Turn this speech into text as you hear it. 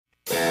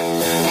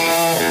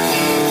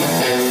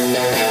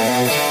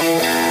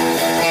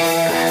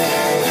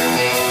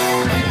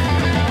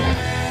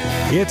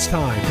It's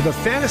time for the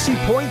Fantasy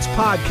Points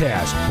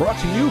Podcast, brought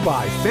to you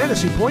by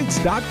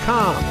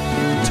FantasyPoints.com.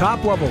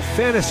 Top-level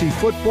fantasy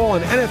football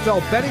and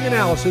NFL betting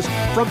analysis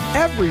from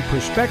every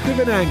perspective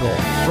and angle,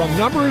 from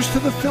numbers to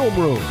the film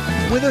room,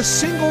 with a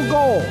single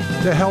goal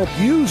to help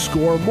you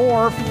score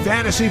more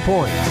fantasy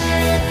points.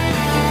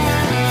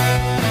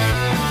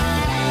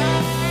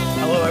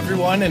 Hello,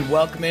 everyone, and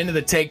welcome into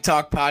the Take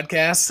Talk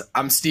Podcast.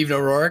 I'm Stephen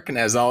O'Rourke, and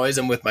as always,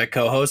 I'm with my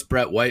co-host,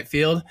 Brett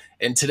Whitefield.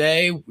 And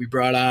today, we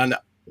brought on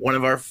one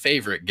of our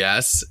favorite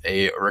guests,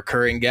 a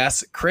recurring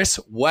guest, Chris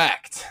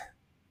Wecht.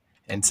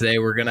 And today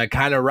we're going to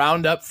kind of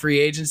round up free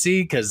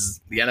agency because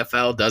the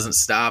NFL doesn't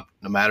stop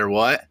no matter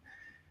what.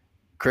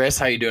 Chris,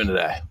 how you doing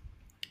today?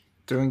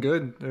 Doing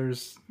good.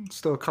 There's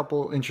still a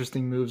couple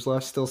interesting moves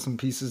left, still some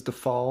pieces to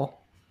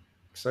fall.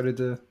 Excited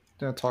to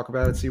talk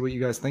about it, see what you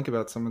guys think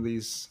about some of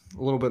these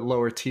a little bit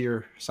lower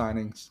tier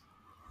signings.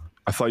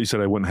 I thought you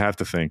said I wouldn't have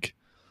to think.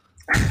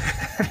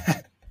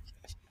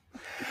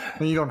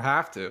 And you don't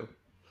have to.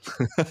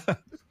 I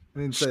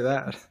didn't say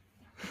that.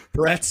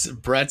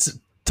 Brett's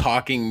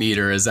talking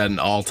meter is at an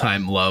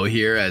all-time low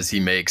here as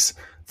he makes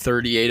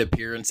 38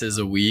 appearances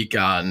a week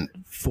on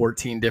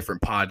 14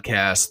 different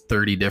podcasts,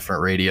 30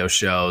 different radio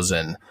shows,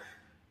 and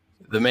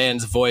the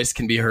man's voice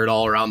can be heard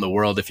all around the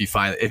world if you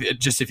find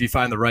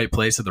the right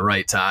place at the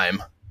right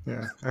time.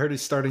 Yeah, I heard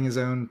he's starting his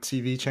own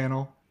TV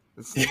channel.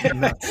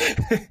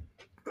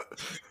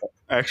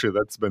 Actually,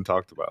 that's been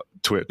talked about.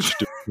 Twitch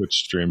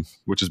stream,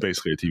 which is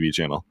basically a TV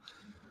channel.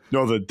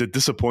 No, the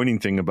disappointing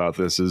thing about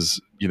this is,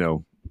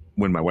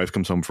 when my wife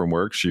comes home from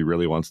work, she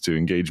really wants to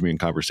engage me in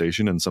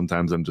conversation. And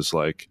sometimes I'm just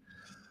like,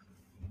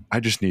 I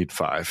just need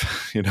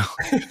 5,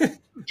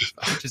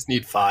 I just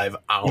need 5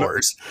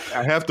 hours.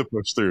 I have to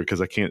push through because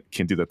I can't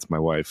do that to my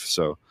wife.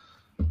 So,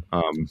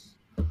 I don't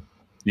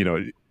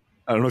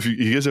know if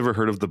you guys ever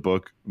heard of the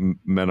book,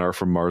 Men Are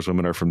From Mars,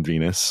 Women Are From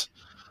Venus.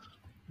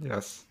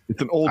 Yes.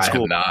 It's an old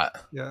school. I have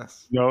book. not.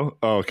 Yes. No?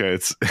 Oh, okay.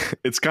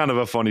 It's kind of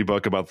a funny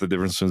book about the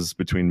differences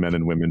between men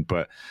and women.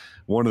 But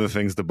one of the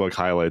things the book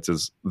highlights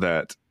is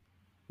that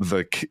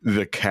the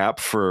cap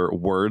for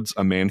words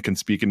a man can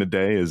speak in a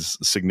day is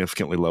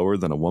significantly lower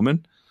than a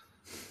woman.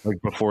 Like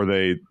before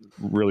they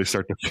really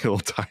start to feel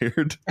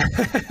tired.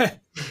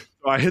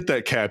 I hit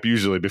that cap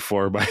usually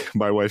before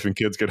my wife and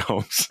kids get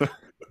home. So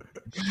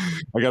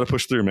I got to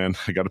push through, man.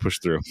 I got to push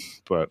through.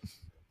 But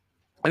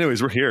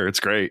anyways, we're here. It's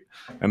great.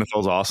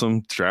 NFL's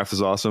awesome. Draft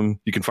is awesome.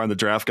 You can find the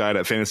draft guide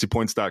at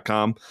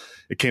fantasypoints.com.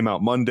 It came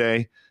out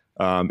Monday.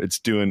 It's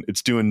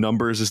doing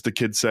numbers, as the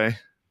kids say.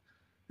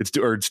 It's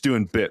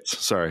doing bits.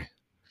 Sorry.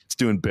 It's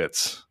doing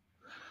bits.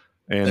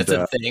 And that's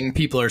a thing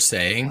people are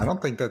saying. I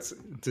don't think does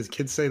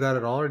kids say that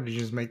at all, or did you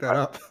just make that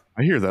up?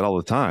 I hear that all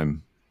the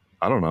time.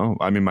 I don't know.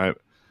 I mean,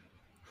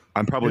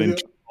 I'm probably in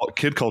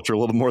kid culture a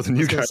little more than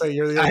you guys. Say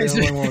you're the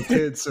only one with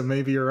kids, so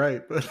maybe you're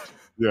right. But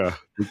yeah,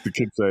 the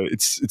kids say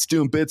it's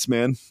doing bits,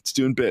 man. It's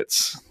doing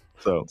bits.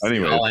 So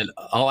anyway,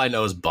 all I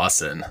know is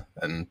bussin',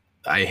 and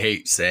I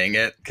hate saying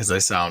it because I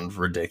sound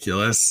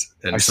ridiculous,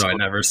 and so I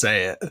never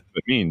say it.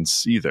 It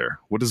means either.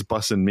 What does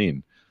bussin'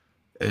 mean?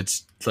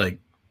 It's like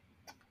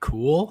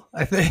cool,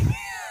 I think.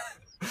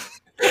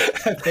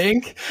 I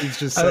think he's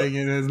just saying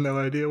it, has no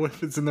idea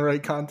if it's in the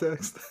right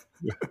context.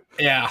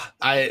 Yeah,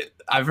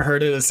 I've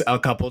heard it a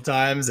couple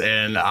times,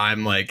 and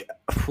I'm like,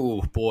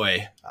 oh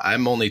boy,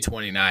 I'm only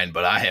 29,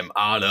 but I am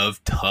out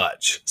of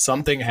touch.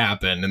 Something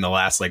happened in the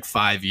last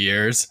 5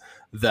 years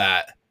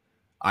that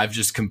I've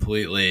just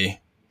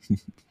completely,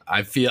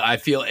 I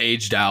feel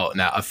aged out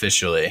now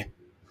officially.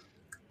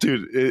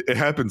 Dude, it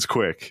happens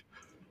quick.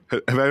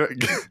 Have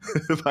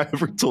I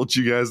ever told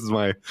you guys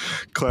my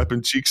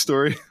clapping cheek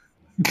story?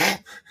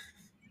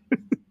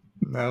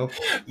 No,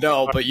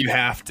 but you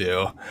have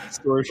to.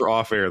 Story for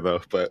off air though.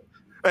 But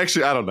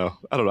actually, I don't know.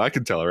 I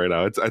can tell it right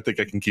now. I think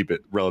I can keep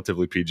it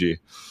relatively PG.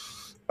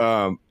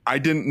 I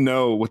didn't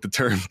know what the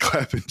term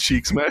clapping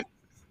cheeks meant.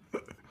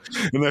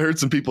 And I heard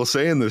some people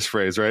saying this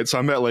phrase, right? So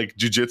I'm at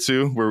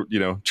jujitsu, we're,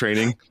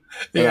 training.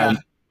 Yeah.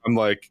 I'm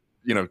like,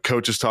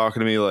 coach is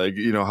talking to me like,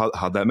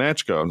 how'd that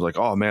match go? I was like,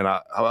 oh man,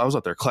 I was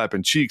out there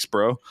clapping cheeks,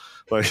 bro.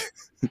 Like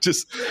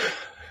just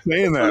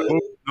saying that over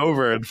and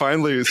over. And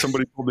finally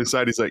somebody pulled me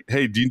aside. He's like,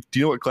 hey, do you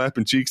know what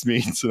clapping cheeks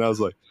means? And I was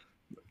like,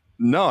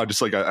 no,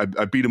 just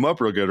I beat him up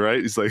real good, right?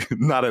 He's like,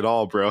 not at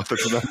all, bro.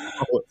 That's not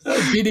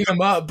beating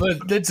him up,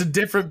 but it's a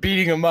different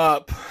beating him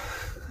up.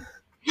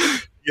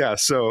 Yeah.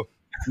 So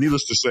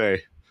needless to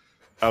say,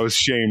 I was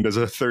shamed at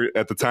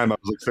the time I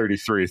was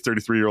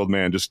 33-year-old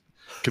man, just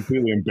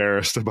completely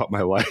embarrassed about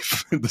my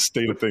life and the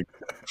state of things.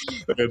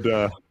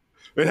 And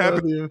it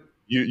happened.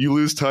 You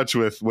lose touch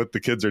with what the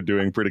kids are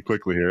doing pretty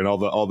quickly here and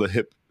all the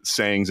hip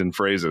sayings and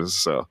phrases.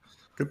 So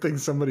good thing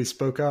somebody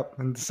spoke up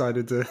and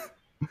decided to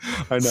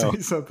say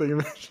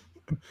something.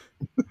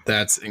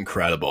 That's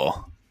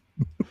incredible.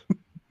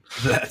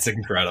 That's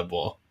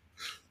incredible.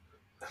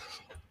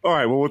 All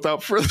right. Well,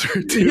 without further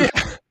ado. Yeah.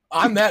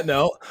 On that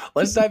note,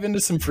 let's dive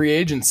into some free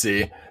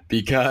agency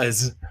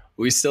because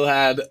we still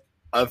had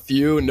a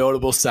few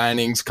notable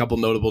signings, a couple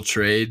notable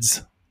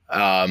trades.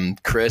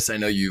 Chris, I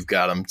know you've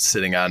got them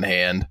sitting on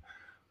hand.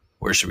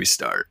 Where should we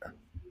start?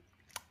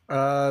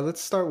 Let's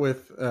start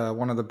with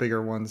one of the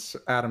bigger ones,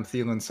 Adam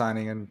Thielen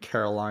signing in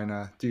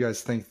Carolina. Do you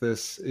guys think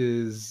this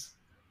is,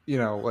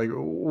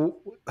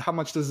 how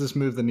much does this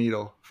move the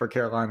needle for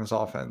Carolina's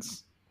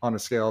offense on a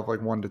scale of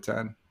like 1 to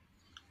 10?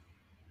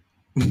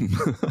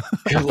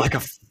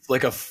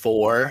 like a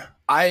 4.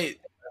 It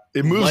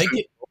moves. Like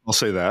it. I'll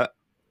say that.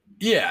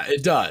 Yeah,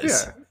 it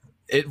does. Yeah.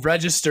 It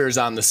registers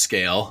on the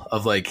scale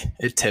of like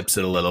it tips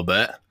it a little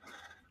bit.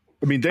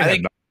 I mean, they had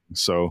nothing,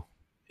 so.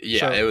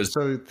 Yeah, it was.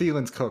 So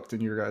Thielen's cooked in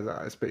your guys'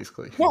 eyes,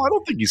 basically. Well, I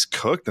don't think he's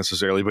cooked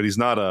necessarily, but he's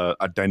not a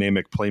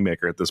dynamic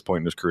playmaker at this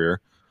point in his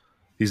career.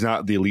 He's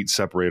not the elite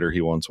separator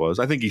he once was.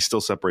 I think he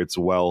still separates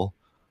well,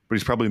 but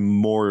he's probably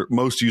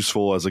most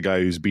useful as a guy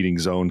who's beating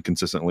zone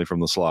consistently from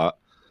the slot.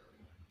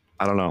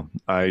 I don't know.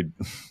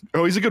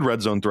 He's a good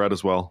red zone threat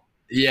as well.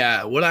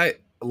 Yeah, what I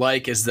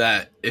like is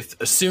that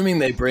assuming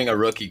they bring a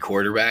rookie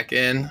quarterback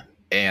in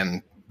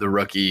and the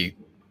rookie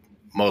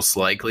most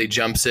likely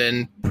jumps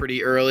in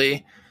pretty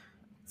early,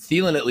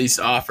 Thielen at least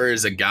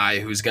offers a guy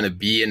who's going to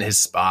be in his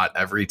spot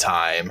every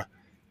time.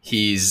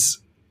 He's,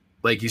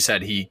 like you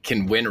said, he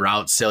can win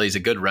routes still. He's a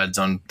good red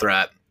zone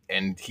threat,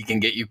 and he can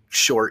get you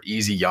short,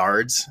 easy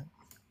yards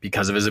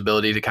because of his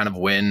ability to kind of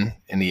win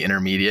in the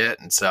intermediate.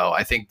 And so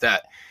I think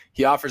that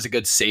he offers a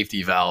good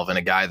safety valve and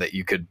a guy that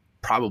you could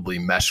probably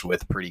mesh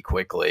with pretty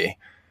quickly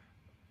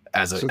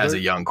as a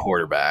young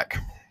quarterback.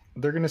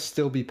 They're going to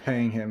still be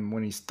paying him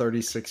when he's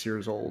 36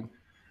 years old.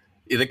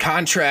 The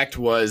contract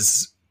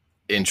was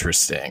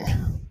interesting.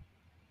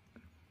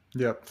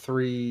 Yep,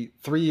 3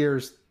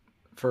 years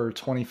for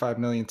 $25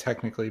 million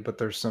technically, but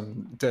there's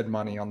some dead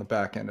money on the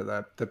back end of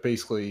that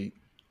basically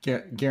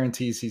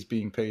guarantees he's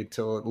being paid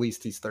till at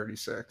least he's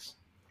 36.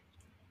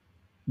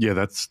 Yeah,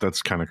 that's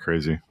kind of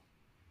crazy.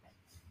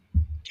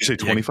 Did you say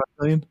 25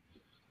 million?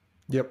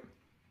 Yep.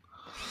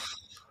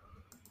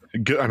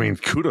 I mean,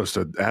 kudos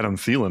to Adam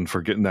Thielen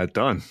for getting that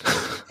done.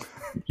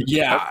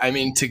 Yeah, I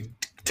mean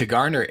to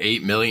garner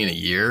 $8 million a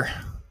year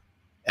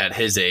at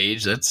his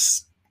age,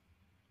 that's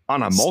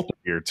on a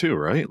multi-year too,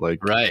 right?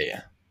 Like, right.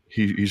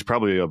 He's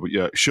probably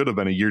should have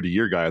been a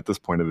year-to-year guy at this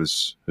point of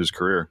his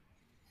career.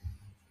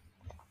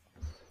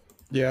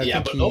 Yeah,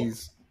 I think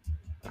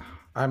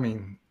I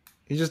mean,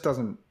 he just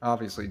doesn't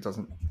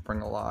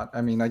bring a lot.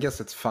 I mean, I guess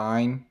it's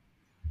fine.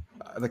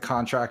 The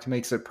contract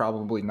makes it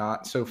probably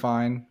not so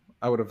fine.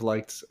 I would have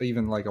liked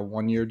even like a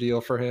 1-year deal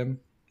for him.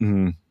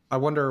 Mm-hmm. I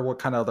wonder what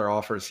kind of other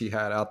offers he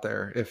had out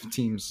there if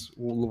teams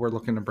were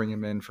looking to bring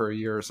him in for a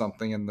year or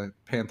something, and the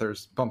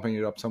Panthers bumping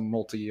it up to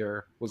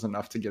multi-year was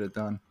enough to get it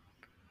done.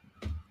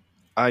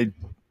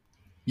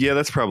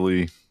 That's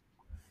probably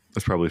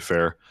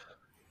fair,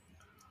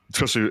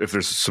 especially if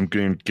there's some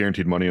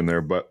guaranteed money in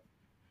there. But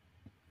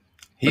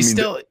he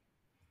still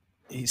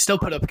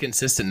put up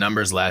consistent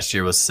numbers last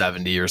year with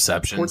 70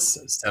 receptions,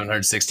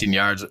 716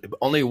 yards,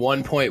 only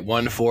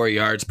 1.14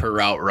 yards per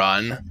route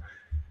run,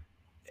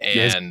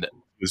 and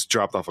he's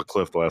dropped off a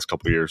cliff the last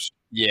couple of years.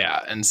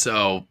 Yeah, and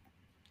so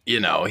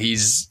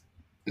he's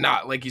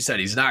not, like you said,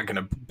 he's not going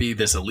to be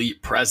this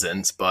elite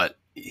presence, but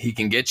he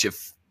can get you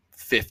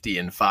 50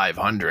 and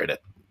 500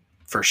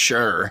 for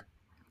sure.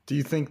 Do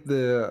you think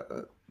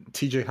the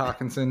TJ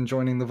Hawkinson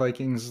joining the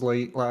Vikings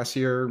late last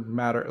year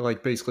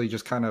basically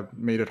just kind of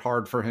made it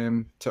hard for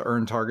him to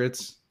earn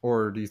targets?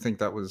 Or do you think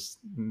that was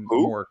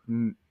more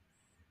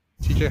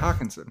TJ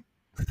Hawkinson?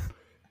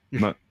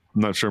 I'm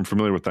not sure I'm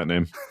familiar with that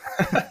name.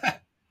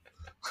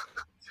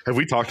 Have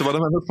we talked about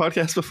him on this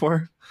podcast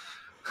before?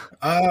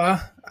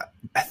 I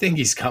think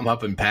he's come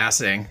up in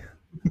passing.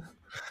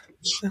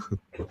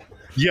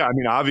 Yeah, I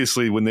mean,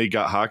 obviously, when they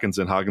got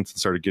Hawkinson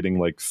started getting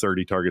like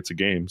 30 targets a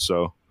game,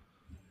 so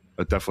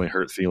that definitely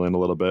hurt Thielen a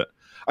little bit.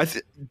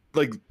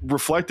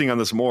 Reflecting on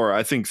this more,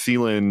 I think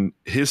Thielen,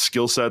 his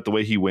skill set, the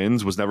way he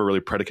wins, was never really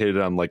predicated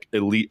on like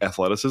elite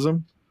athleticism.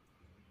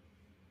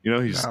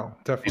 No,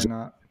 definitely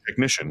not.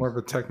 Technician, more of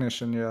a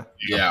technician. Yeah.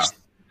 Yeah.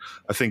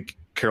 I think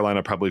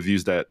Carolina probably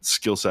views that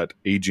skill set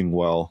aging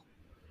well,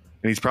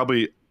 and he's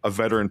probably a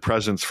veteran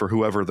presence for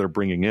whoever they're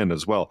bringing in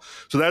as well.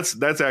 So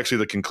that's actually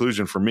the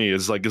conclusion for me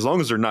is like, as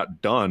long as they're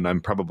not done, I'm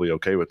probably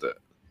okay with it.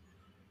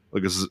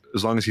 Like as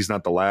long as he's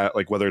not the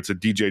like whether it's a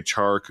DJ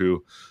Chark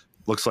who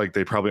looks like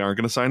they probably aren't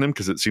going to sign him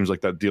because it seems like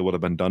that deal would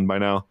have been done by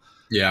now.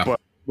 Yeah. But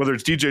whether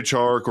it's DJ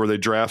Chark or they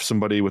draft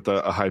somebody with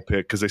a high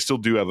pick, because they still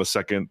do have a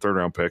second, third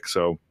round pick.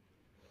 So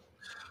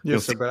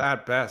but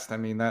at best, I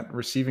mean, that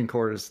receiving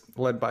core is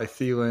led by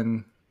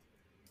Thielen,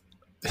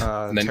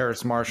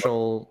 Terrace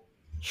Marshall,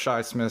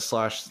 Shi Smith /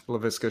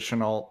 Laviska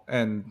Shenault,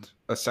 and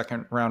a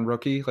second round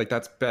rookie. Like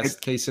that's best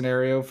case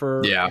scenario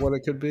for what it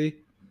could be.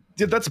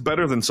 Yeah, that's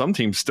better than some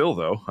teams still,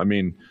 though. I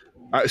mean,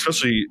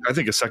 especially I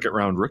think a second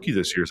round rookie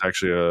this year is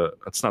actually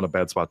that's not a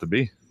bad spot to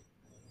be.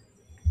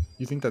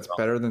 You think that's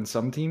better than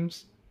some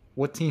teams?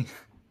 What team?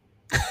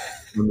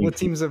 What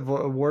teams have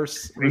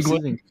worse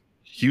receiving?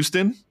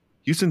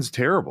 Houston's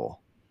terrible.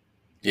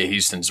 Yeah,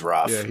 Houston's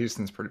rough. Yeah,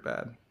 Houston's pretty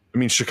bad. I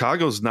mean,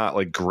 Chicago's not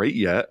like great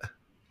yet.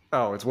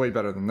 Oh, it's way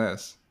better than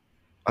this.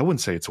 I wouldn't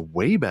say it's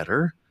way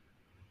better.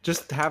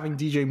 Just having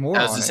DJ Moore.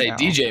 I was to say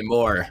DJ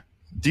Moore.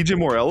 DJ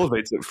Moore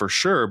elevates it for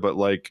sure, but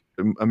like,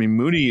 I mean,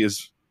 Mooney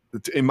is,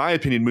 in my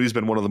opinion, Mooney's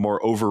been one of the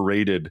more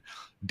overrated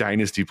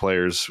dynasty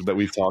players that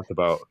we've talked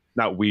about.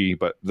 Not we,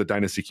 but the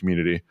dynasty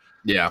community.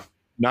 Yeah.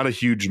 Not a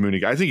huge Mooney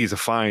guy. I think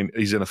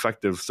he's an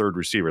effective third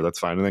receiver. That's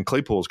fine. And then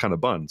Claypool is kind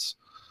of buns.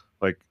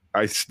 Like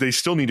they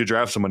still need to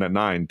draft someone at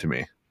 9 to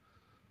me.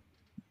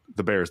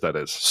 The Bears, that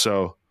is.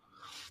 So,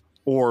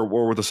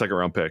 or with a second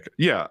round pick.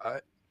 Yeah.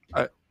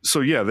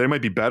 So yeah, they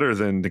might be better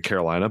than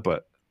Carolina,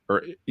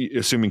 or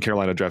assuming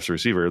Carolina drafts a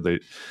receiver,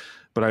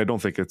 but I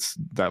don't think it's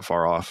that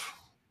far off.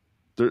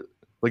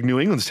 Like New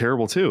England's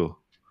terrible too.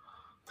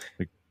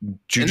 Like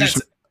Juju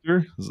Smith,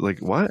 like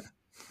what?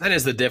 That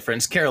is the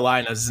difference.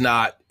 Carolina's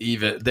not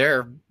even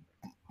they're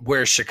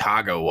where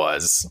Chicago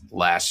was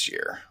last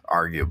year,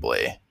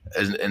 arguably,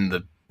 in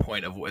the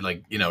point of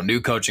like,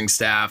 new coaching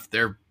staff.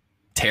 They're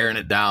tearing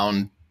it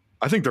down.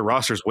 I think their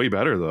roster's way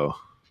better though.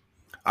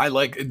 I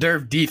like their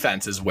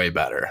defense is way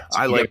better.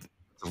 I like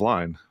the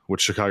line,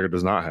 which Chicago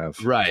does not have.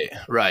 Right.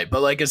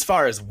 But like as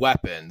far as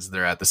weapons,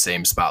 they're at the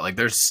same spot. Like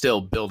they're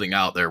still building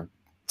out their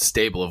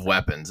stable of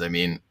weapons. I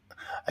mean,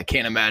 I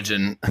can't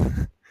imagine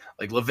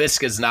like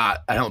Laviska's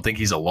not. I don't think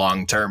he's a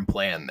long-term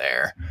plan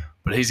there,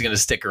 but he's going to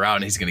stick around.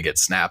 And he's going to get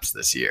snaps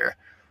this year.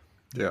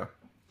 Yeah.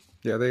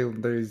 They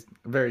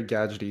very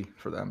gadgety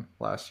for them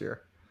last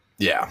year.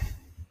 Yeah.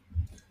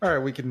 All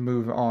right, we can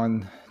move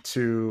on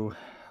to.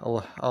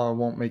 I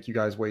won't make you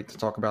guys wait to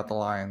talk about the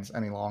Lions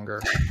any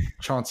longer.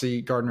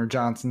 Chauncey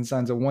Gardner-Johnson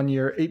signs a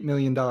 1-year, $8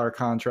 million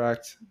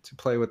contract to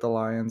play with the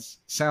Lions.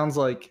 Sounds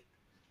like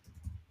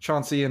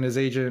Chauncey and his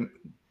agent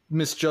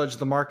misjudged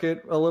the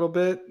market a little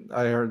bit.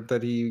 I heard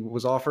that he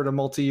was offered a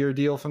multi-year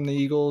deal from the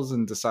Eagles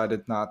and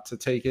decided not to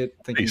take it,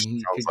 thinking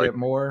he could get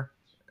more,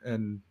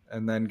 and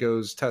then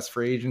goes test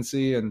free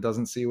agency and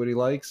doesn't see what he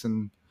likes.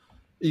 And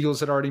Eagles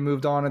had already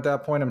moved on at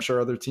that point. I'm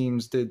sure other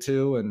teams did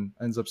too, and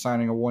ends up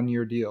signing a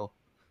 1-year deal.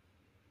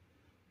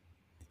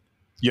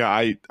 Yeah,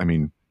 I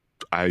mean,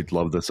 I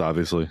love this.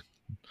 Obviously,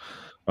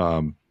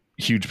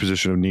 huge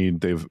position of need.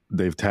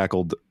 They've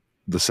tackled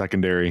the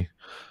secondary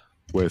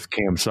with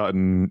Cam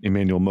Sutton,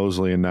 Emmanuel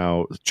Mosley, and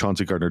now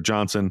Chauncey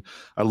Gardner-Johnson.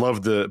 I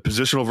love the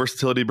positional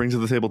versatility he brings to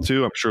the table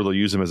too. I'm sure they'll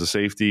use him as a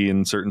safety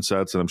in certain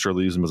sets, and I'm sure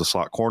they'll use him as a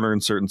slot corner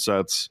in certain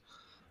sets.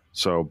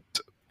 So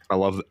I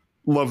love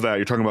that.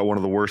 You're talking about one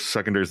of the worst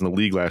secondaries in the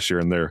league last year,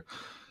 and they're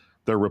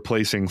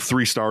replacing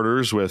 3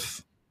 starters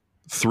with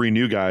 3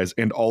 new guys,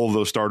 and all of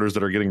those starters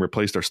that are getting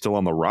replaced are still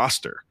on the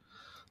roster.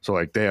 So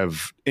like they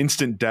have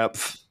instant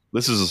depth.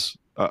 This is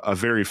a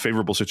very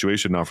favorable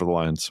situation now for the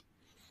Lions.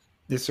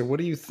 Yeah, so what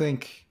do you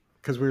think?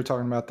 Because we were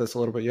talking about this a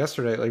little bit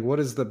yesterday. Like, what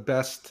is the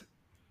best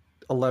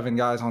 11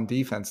 guys on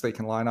defense they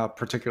can line up,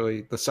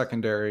 particularly the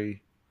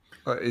secondary?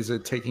 Is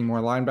it taking more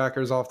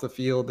linebackers off the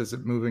field? Is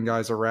it moving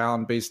guys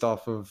around based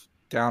off of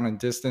down and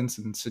distance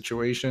and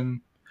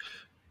situation?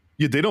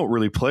 Yeah, they don't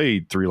really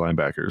play 3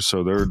 linebackers,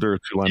 so they're 2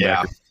 linebackers.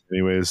 Yeah.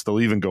 Anyways,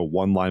 they'll even go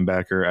 1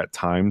 linebacker at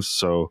times.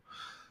 So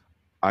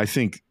I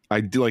think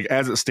like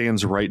as it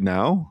stands right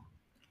now,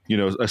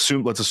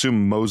 let's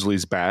assume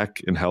Mosley's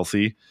back and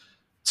healthy.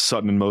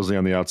 Sutton and Mosley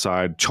on the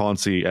outside,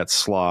 Chauncey at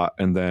slot,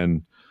 and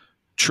then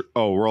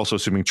we're also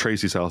assuming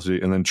Tracy's healthy,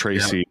 and then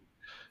Tracy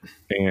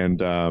and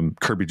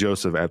Kirby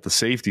Joseph at the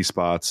safety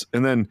spots.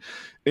 And then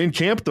in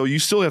camp, though, you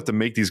still have to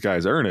make these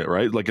guys earn it,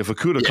 right? Like if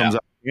Okudah comes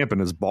out of camp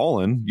and is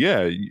balling,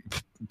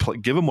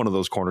 give him one of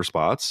those corner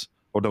spots.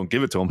 Or don't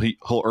give it to him.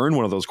 He'll earn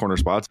one of those corner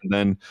spots, and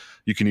then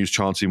you can use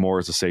Chauncey more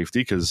as a safety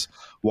because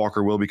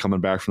Walker will be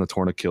coming back from the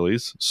torn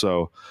Achilles.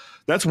 So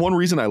that's one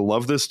reason I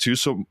love this too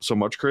so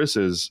much, Chris,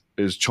 is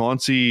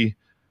Chauncey.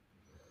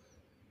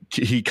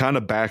 He kind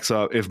of backs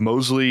up if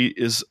Mosley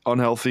is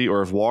unhealthy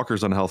or if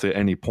Walker's unhealthy at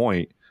any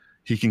point,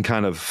 he can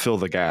kind of fill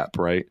the gap,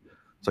 right?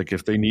 It's like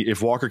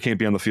if Walker can't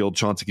be on the field,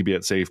 Chauncey can be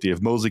at safety. If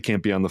Mosley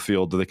can't be on the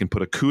field, they can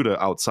put Okudah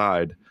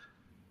outside.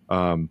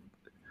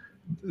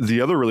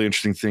 The other really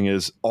interesting thing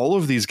is all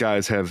of these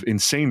guys have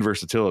insane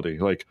versatility.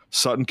 Like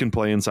Sutton can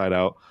play inside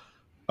out.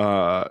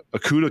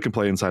 Okudah can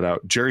play inside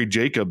out. Jerry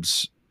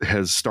Jacobs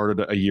has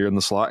started a year in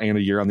the slot and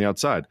a year on the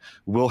outside.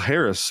 Will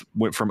Harris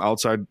went from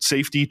outside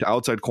safety to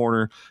outside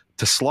corner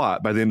to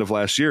slot by the end of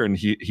last year, and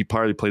he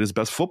probably played his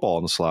best football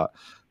in the slot.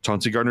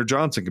 Chauncey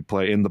Gardner-Johnson can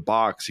play in the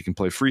box. He can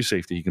play free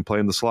safety. He can play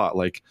in the slot.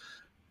 Like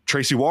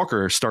Tracy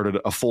Walker started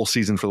a full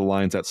season for the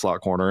Lions at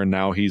slot corner, and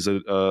now he's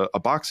a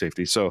box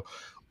safety. So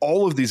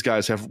all of these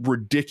guys have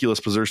ridiculous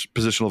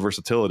positional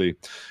versatility.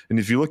 And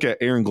if you look at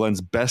Aaron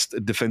Glenn's best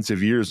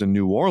defensive years in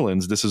New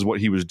Orleans, this is what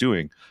he was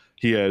doing.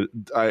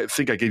 I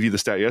think I gave you the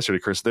stat yesterday,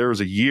 Chris. There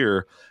was a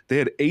year they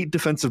had 8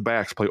 defensive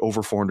backs play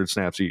over 400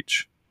 snaps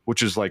each,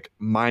 which is like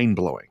mind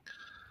blowing.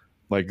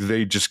 Like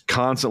they just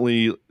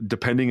constantly,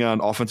 depending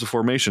on offensive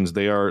formations,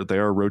 they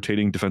are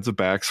rotating defensive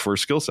backs for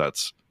skill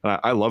sets. And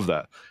I love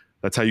that.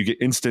 That's how you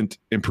get instant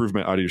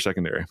improvement out of your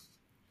secondary.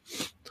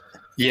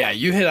 Yeah,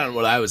 you hit on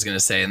what I was going to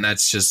say, and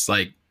that's just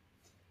like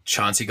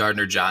Chauncey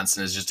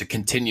Gardner-Johnson is just a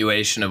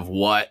continuation of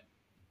what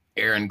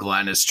Aaron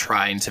Glenn is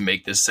trying to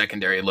make this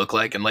secondary look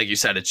like. And like you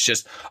said, it's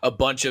just a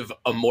bunch of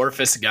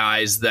amorphous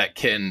guys that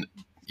can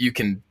you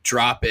can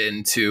drop it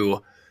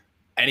into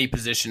any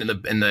position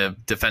in the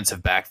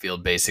defensive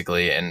backfield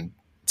basically and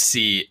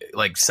see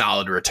like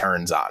solid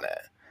returns on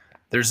it.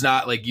 There's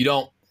not like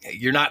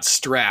you're not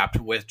strapped,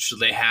 which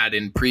they had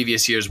in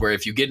previous years where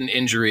if you get an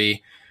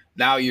injury,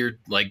 now you're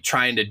like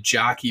trying to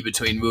jockey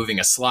between moving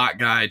a slot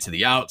guy to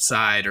the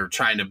outside or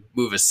trying to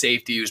move a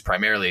safety who's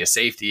primarily a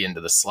safety into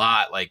the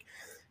slot. Like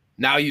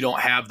now you don't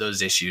have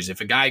those issues.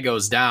 If a guy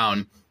goes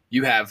down,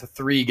 you have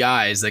 3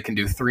 guys that can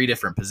do 3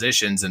 different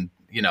positions and,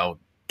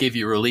 give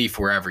you relief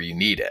wherever you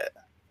need it.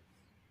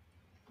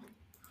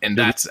 And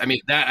that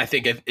I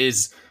think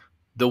is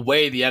the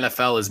way the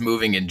NFL is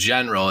moving in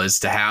general, is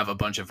to have a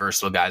bunch of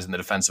versatile guys in the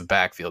defensive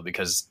backfield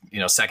because,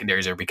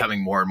 secondaries are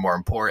becoming more and more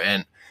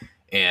important.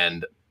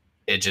 And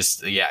it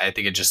just, I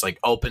think it just like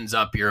opens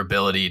up your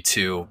ability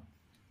to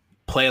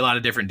play a lot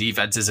of different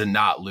defenses and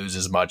not lose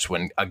as much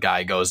when a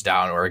guy goes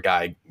down or a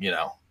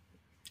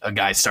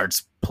guy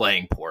starts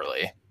playing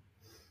poorly.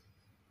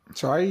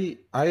 So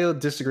I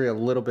disagree a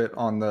little bit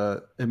on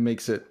it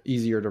makes it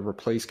easier to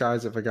replace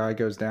guys if a guy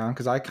goes down,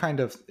 because I kind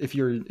of if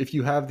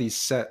you have these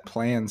set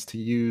plans to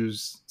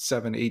use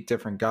 7-8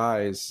 different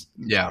guys,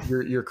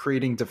 you're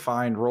creating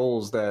defined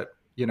roles that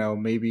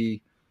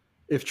maybe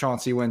if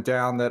Chauncey went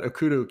down that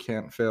Okudu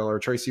can't fill or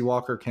Tracy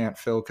Walker can't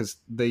fill because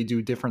they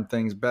do different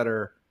things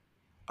better.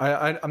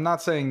 I'm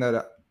not saying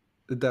that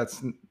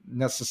that's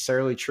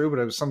necessarily true, but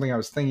it was something I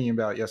was thinking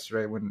about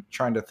yesterday when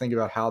trying to think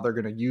about how they're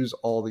going to use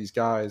all these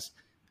guys.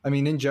 I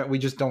mean, we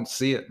just don't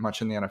see it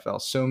much in the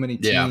NFL. So many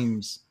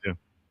teams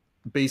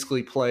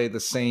basically play the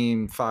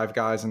same 5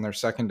 guys in their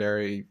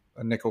secondary,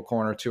 a nickel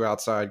corner, 2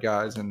 outside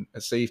guys, and a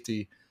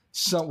safety.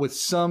 With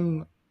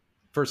some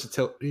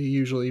versatility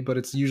usually, but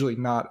it's usually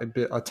not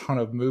a ton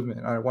of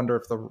movement. I wonder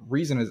if the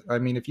reason is,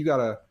 if you got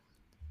to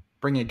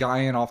bring a guy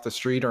in off the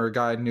street or a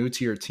guy new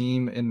to your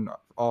team in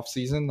off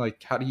season,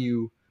 like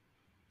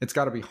it's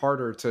got to be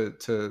harder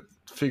to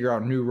figure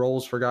out new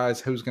roles for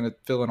guys, who's going to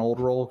fill an old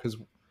role because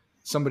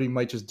somebody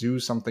might just do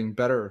something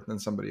better than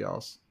somebody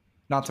else.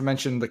 Not to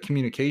mention the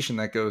communication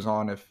that goes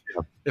on.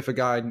 If a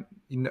guy,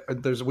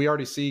 we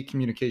already see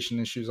communication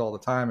issues all the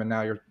time, and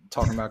now you're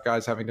talking about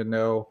guys having to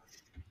know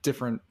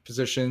different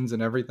positions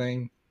and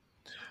everything.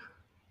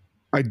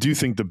 I do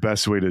think the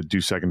best way to do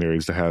secondary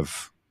is to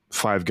have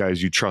 5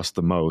 guys you trust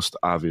the most.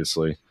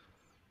 Obviously,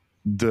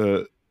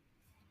 there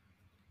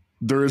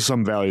is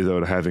some value though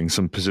to having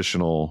some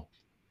positional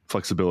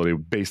flexibility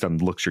based on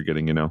looks you're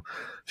getting.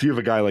 If you have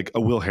a guy like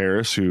a Will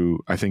Harris, who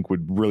I think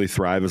would really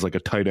thrive as like a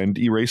tight end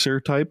eraser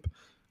type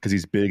because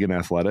he's big and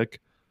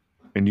athletic,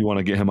 and you want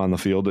to get him on the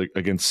field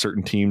against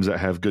certain teams that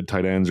have good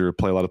tight ends or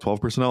play a lot of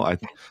 12 personnel, I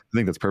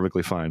think that's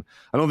perfectly fine.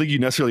 I don't think you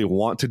necessarily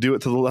want to do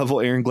it to the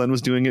level Aaron Glenn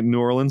was doing it in New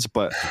Orleans,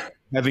 but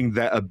having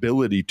that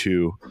ability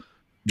to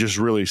just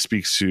really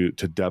speaks to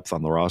depth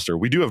on the roster.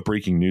 We do have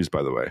breaking news,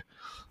 by the way.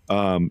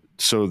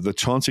 So the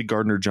Chauncey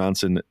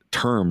Gardner-Johnson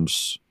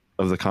terms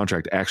of the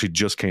contract actually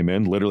just came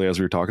in literally as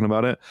we were talking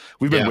about it.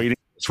 We've been waiting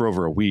for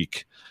over a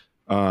week.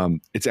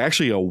 It's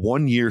actually a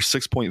 1-year,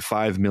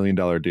 $6.5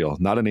 million deal,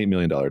 not an $8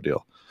 million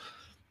deal.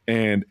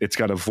 And it's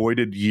got a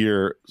voided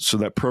year. So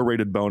that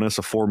prorated bonus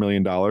of $4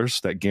 million,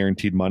 that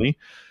guaranteed money,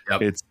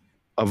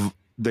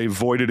 they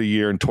voided a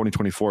year in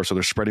 2024. So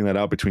they're spreading that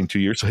out between 2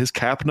 years. So his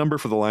cap number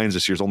for the Lions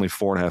this year is only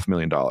 $4.5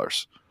 million,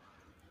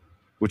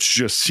 which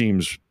just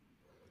seems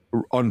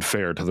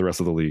unfair to the rest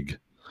of the league.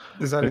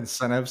 Is that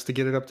incentives to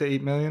get it up to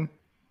 $8 million?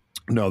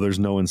 No, there's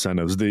no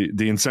incentives. The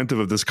incentive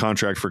of this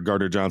contract for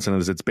Gardner-Johnson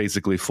is it's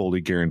basically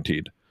fully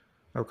guaranteed.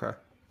 Okay.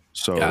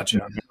 So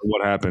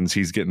what happens?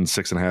 He's getting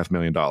 $6.5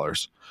 million. Gotcha.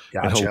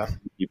 And he'll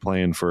be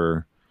playing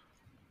for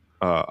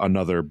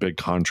another big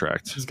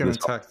contract. He's going to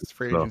Texas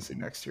free agency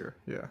next year.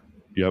 Yeah.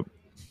 Yep.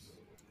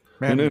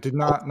 Man, I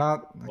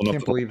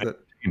can't believe that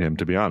him,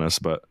 to be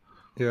honest, but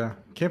yeah,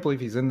 can't believe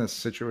he's in this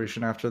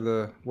situation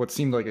after what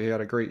seemed like he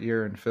had a great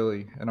year in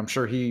Philly, and I'm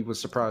sure he was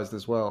surprised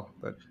as well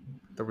that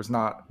there was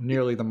not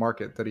nearly the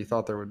market that he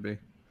thought there would be.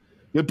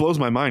 It blows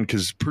my mind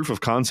because proof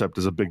of concept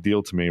is a big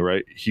deal to me,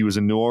 right? He was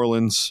in New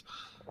Orleans,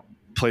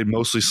 played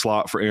mostly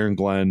slot for Aaron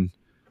Glenn,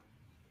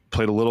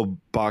 played a little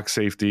box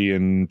safety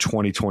in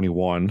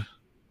 2021,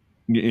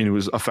 and he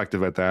was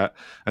effective at that,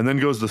 and then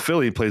goes to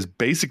Philly, plays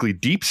basically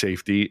deep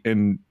safety,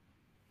 and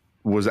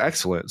was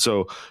excellent.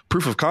 So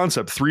proof of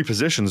concept, 3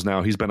 positions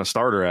now he's been a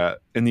starter at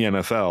in the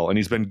NFL, and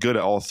he's been good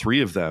at all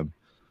 3 of them.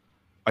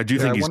 I do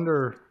think he's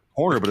corner,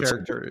 but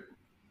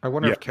I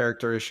wonder if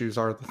character issues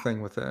are the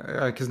thing with it.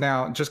 Because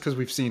now, just because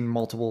we've seen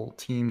multiple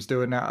teams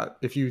do it now,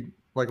 if you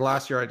like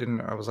last year,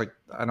 I was like,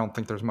 I don't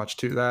think there's much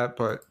to that.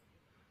 But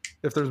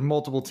if there's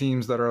multiple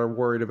teams that are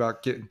worried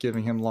about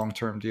giving him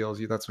long-term deals,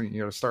 that's when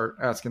you got to start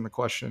asking the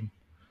question.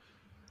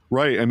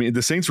 Right. I mean,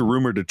 the Saints were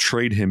rumored to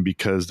trade him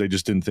because they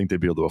just didn't think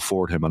they'd be able to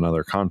afford him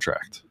another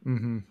contract.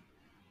 Mm-hmm.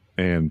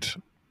 And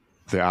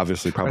they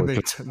obviously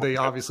they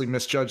obviously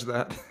misjudged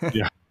that.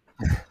 Yeah.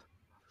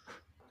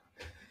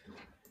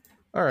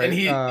 All right.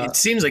 And it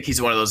seems like he's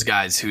one of those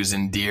guys who's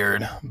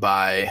endeared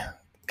by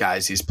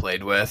guys he's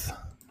played with.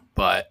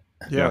 But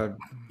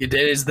it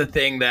is the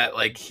thing that,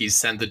 like, he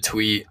sent the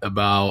tweet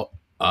about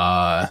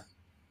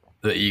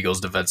the Eagles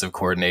defensive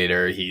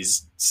coordinator.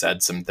 He's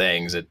said some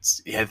things.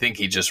 I think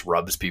he just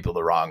rubs people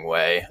the wrong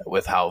way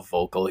with how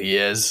vocal he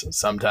is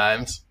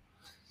sometimes.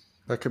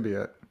 That could be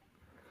it.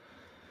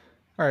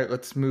 All right,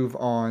 let's move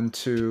on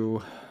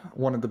to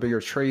one of the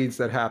bigger trades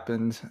that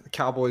happened. The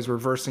Cowboys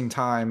reversing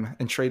time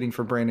and trading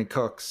for Brandon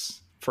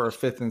Cooks for a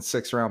 5th and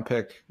 6th round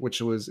pick, which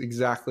was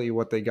exactly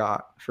what they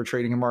got for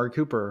trading Amari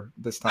Cooper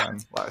this time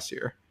last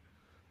year.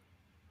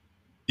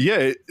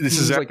 Yeah, this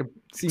seems is like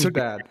seems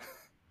bad.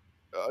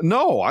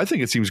 No, I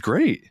think it seems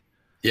great.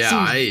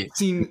 Yeah,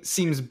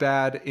 seems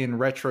bad in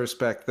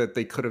retrospect that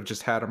they could have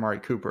just had Amari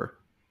Cooper.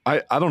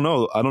 I don't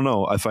know. I don't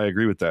know if I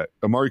agree with that.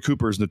 Amari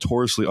Cooper is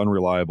notoriously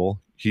unreliable.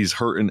 He's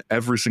hurt in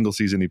every single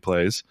season he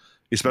plays,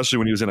 especially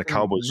when he was in a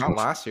Cowboys Not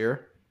uniform. last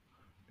year.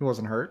 He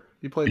wasn't hurt.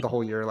 He played the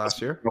whole year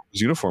last year. His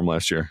uniform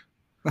last year.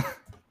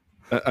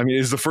 I mean,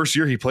 it's the first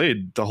year he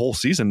played the whole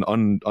season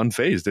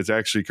unfazed. It's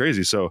actually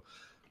crazy. So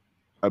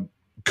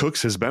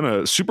Cooks has been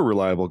a super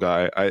reliable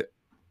guy.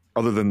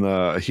 Other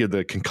than he had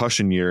the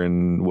concussion year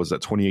in, was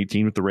that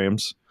 2018 with the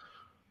Rams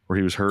where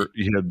he was hurt?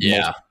 He had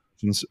multiple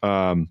concussions.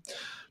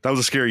 That was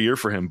a scary year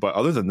for him. But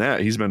other than that,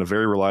 he's been a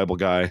very reliable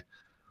guy.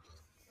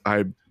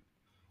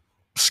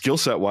 Skill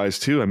set wise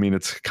too, I mean,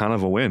 it's kind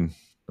of a win.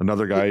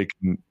 Another guy who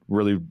can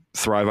really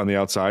thrive on the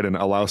outside and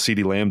allow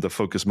CeeDee Lamb to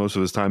focus most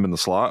of his time in the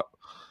slot.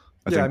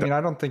 I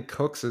don't think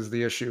Cooks is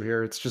the issue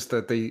here. It's just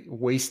that they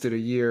wasted a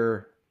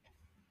year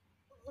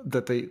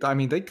that they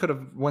could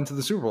have went to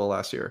the Super Bowl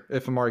last year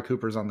if Amari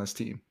Cooper's on this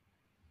team.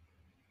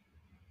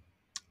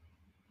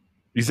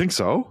 You think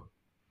so?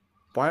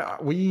 Why?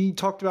 We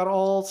talked about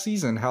all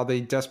season how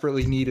they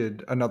desperately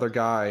needed another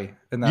guy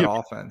in that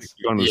offense.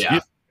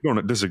 You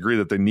don't disagree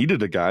that they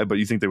needed a guy, but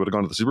you think they would have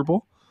gone to the Super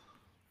Bowl?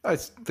 I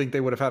think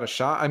they would have had a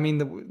shot. I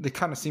mean, it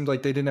kind of seemed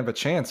like they didn't have a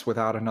chance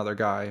without another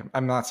guy.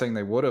 I'm not saying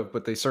they would have,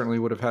 but they certainly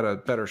would have had a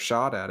better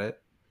shot at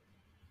it.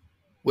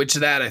 Which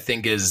that I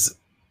think is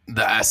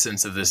the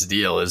essence of this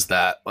deal, is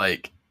that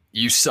like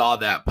you saw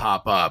that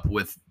pop up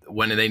with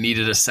when they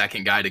needed a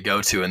second guy to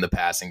go to in the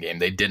passing game.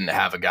 They didn't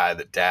have a guy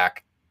that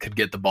Dak could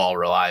get the ball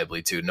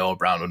reliably to. Noah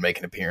Brown would make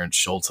an appearance.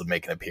 Schultz would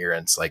make an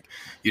appearance. Like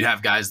you'd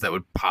have guys that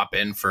would pop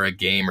in for a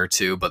game or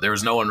two, but there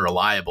was no one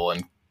reliable.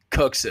 And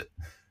Cooks,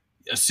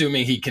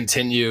 assuming he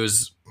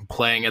continues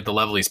playing at the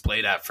level he's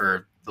played at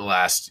for the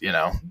last,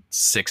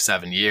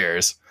 6-7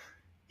 years,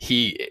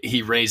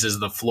 he raises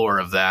the floor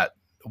of that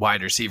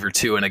wide receiver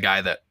too, and a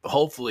guy that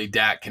hopefully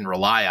Dak can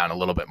rely on a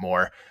little bit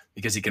more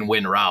because he can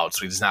win routes.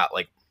 So he's not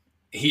like,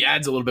 he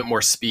adds a little bit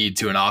more speed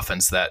to an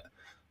offense that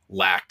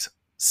lacked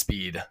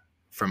speed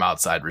from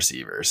outside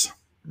receivers.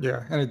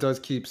 Yeah, and it does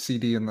keep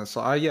CD in the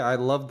slot. I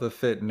love the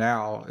fit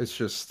now. It's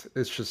just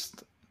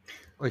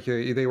like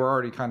they were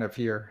already kind of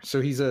here.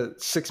 So he's a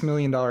 $6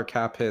 million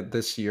cap hit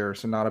this year,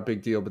 so not a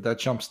big deal, but that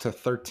jumps to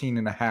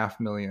 $13.5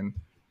 million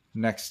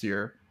next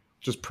year,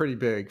 which is pretty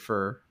big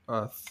for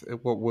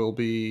what will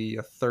be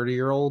a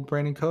 30-year-old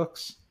Brandon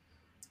Cooks.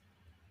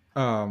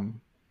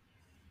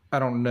 I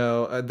don't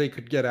know. They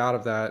could get out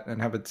of that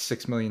and have a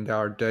 $6 million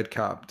dead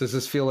cap. Does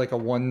this feel like a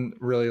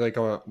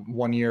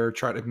 1 year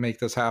try to make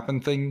this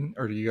happen thing?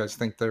 Or do you guys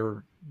think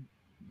they're,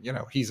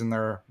 he's in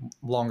their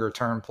longer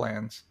term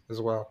plans as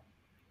well?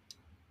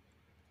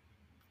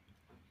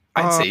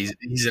 I'd say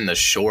he's in the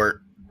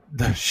short,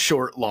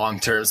 long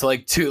term. So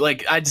I'd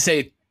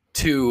say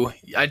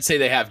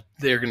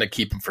they're going to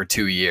keep him for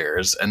 2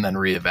 years and then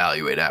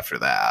reevaluate after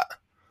that.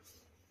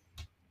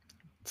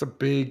 It's a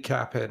big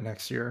cap hit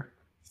next year.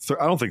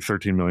 I don't think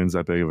 13 million is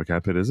that big of a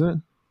cap hit, is it?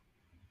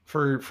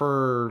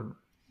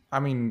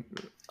 I'm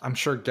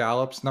sure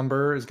Gallup's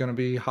number is going to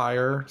be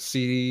higher. Is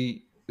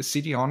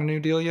CD on a new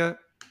deal yet?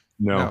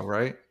 No,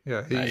 right?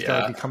 Yeah, he's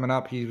got to be coming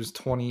up. He was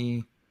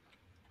 20.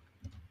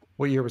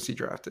 What year was he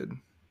drafted?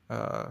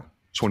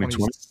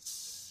 2020.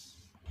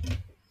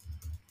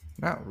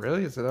 No,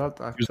 really? Is it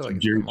out? I feel like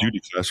Jerry Jeudy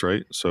class,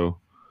 right? So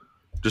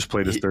just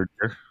played his third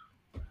year.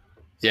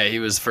 Yeah, he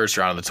was first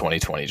round of the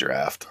 2020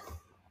 draft.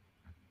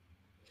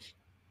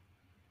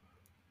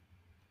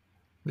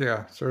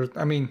 Yeah, so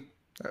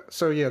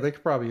they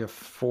could probably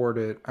afford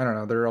it. I don't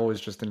know. They're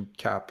always just in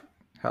cap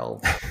hell,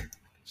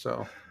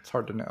 so it's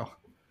hard to know.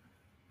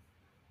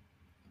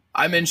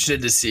 I'm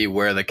interested to see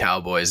where the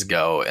Cowboys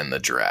go in the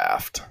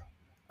draft.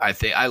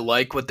 I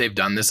like what they've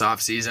done this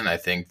offseason. I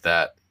think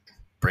that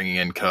bringing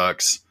in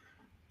Cooks,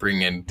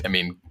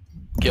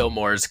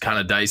 Gilmore's kind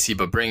of dicey,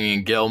 but bringing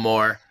in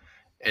Gilmore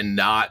and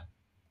not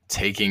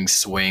taking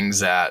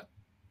swings at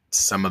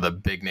some of the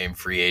big name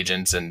free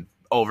agents and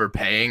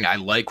overpaying. I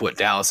like what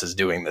Dallas is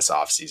doing this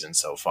offseason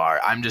so far.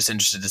 I'm just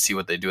interested to see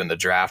what they do in the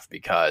draft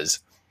because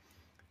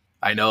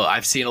I know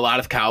I've seen a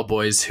lot of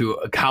Cowboys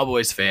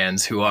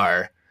fans who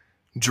are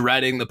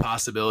dreading the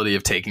possibility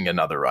of taking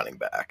another running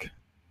back.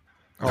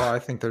 Oh, I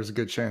think there's a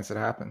good chance it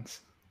happens.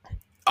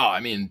 Oh,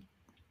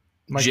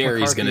 Mike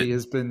McCarthy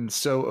has been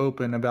so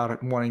open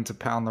about wanting to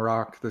pound the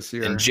rock this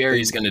year. And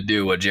Jerry's going to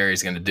do what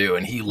Jerry's going to do,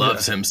 and he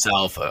loves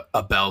himself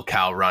a bell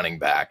cow running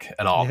back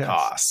at all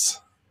costs.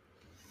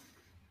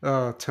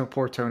 Oh,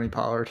 poor Tony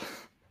Pollard.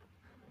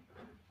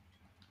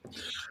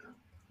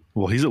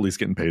 Well, he's at least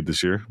getting paid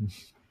this year.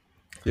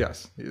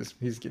 Yes,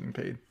 he's getting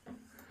paid.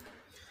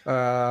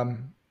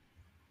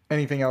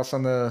 Anything else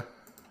on the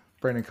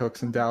Brandon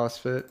Cooks and Dallas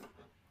fit?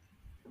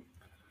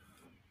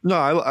 No,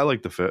 I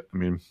like the fit. I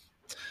mean,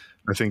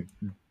 I think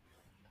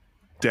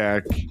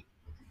Dak,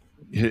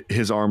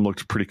 his arm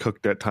looked pretty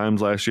cooked at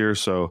times last year,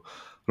 so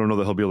I don't know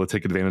that he'll be able to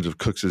take advantage of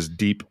Cooks'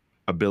 deep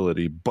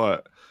ability,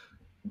 but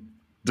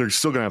they're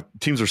still going to have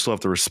teams are still have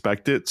to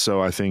respect it.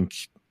 So I think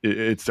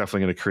it's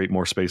definitely going to create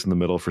more space in the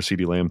middle for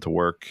CeeDee Lamb to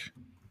work.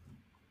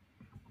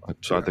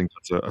 So I think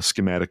that's a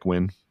schematic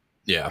win.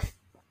 Yeah.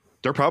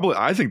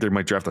 I think they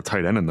might draft a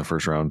tight end in the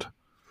first round.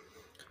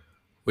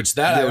 Which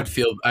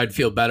I'd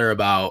feel better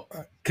about,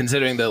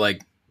 considering that,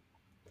 like,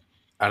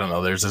 I don't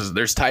know,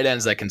 there's tight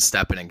ends that can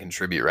step in and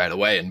contribute right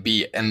away and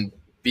be an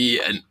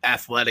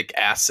athletic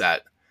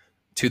asset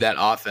to that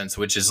offense,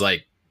 which is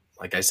like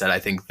I said, I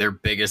think their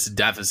biggest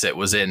deficit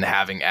was in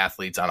having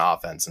athletes on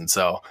offense. And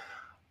so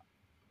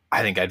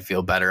I think I'd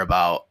feel better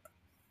about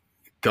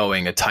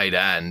going a tight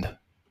end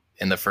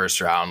in the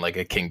first round, like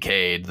a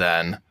Kincaid,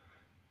 than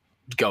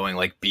going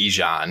like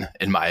Bijan,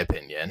 in my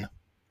opinion.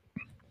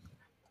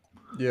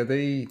 Yeah,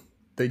 they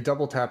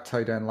double tapped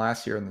tight end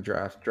last year in the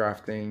draft,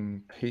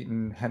 drafting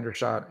Peyton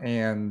Hendershot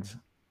and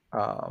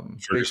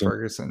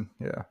Ferguson.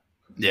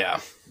 Yeah.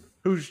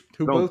 Who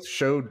both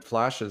showed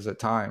flashes at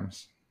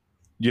times.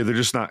 Yeah, they're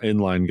just not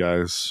inline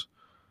guys.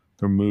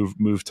 They're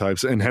move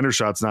types. And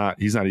Hendershot's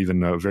he's not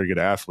even a very good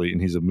athlete,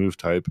 and he's a move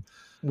type.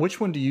 Which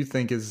one do you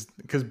think is,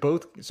 because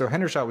so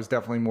Hendershot was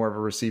definitely more of a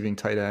receiving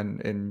tight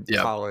end in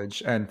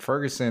college, and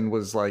Ferguson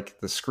was like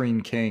the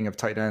screen king of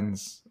tight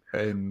ends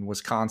in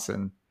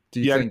Wisconsin.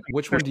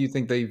 Which one do you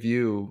think they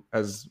view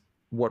as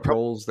what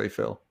roles they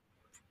fill?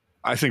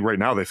 I think right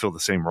now they fill the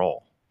same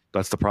role.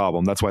 That's the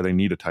problem. That's why they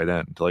need a tight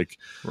end. Like,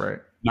 right.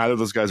 Neither of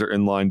those guys are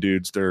inline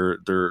dudes. They're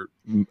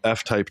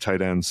F-type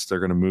tight ends. They're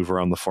going to move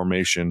around the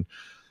formation.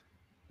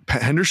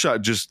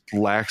 Hendershot just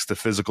lacks the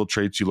physical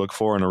traits you look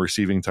for in a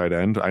receiving tight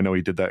end. I know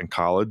he did that in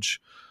college.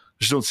 I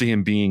just don't see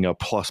him being a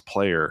plus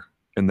player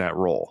in that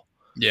role.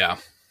 Yeah.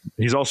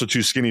 He's also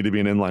too skinny to be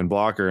an inline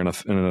blocker and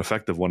an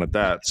effective one at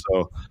that.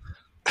 So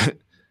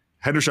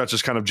Hendershot's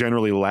just kind of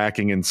generally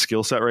lacking in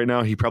skill set right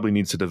now. He probably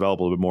needs to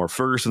develop a little bit more.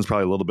 Ferguson's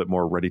probably a little bit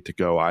more ready to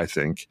go, I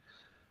think.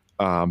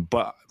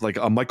 But like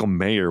a Michael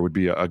Mayer would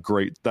be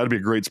that'd be a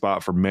great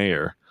spot for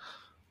Mayer,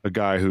 a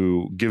guy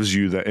who gives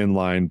you the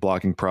inline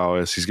blocking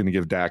prowess. He's going to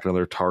give Dak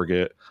another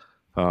target.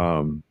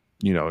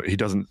 He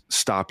doesn't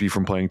stop you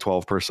from playing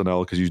 12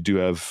 personnel because you do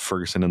have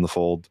Ferguson in the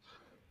fold.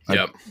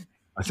 Yep.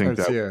 I think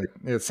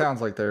it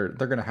sounds like they're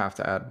going to have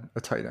to add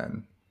a tight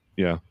end.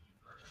 Yeah.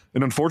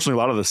 And unfortunately, a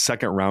lot of the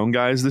second round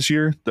guys this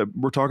year that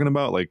we're talking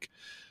about, like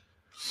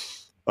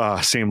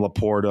Sam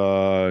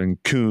Laporta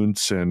and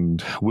Kuntz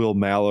and Will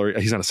Mallory.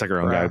 He's not a second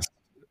round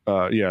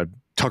guy.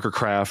 Tucker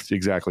Kraft.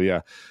 Exactly.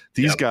 Yeah.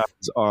 These guys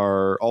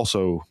are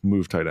also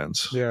move tight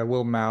ends. Yeah.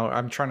 Will Mallory.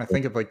 I'm trying to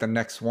think of like the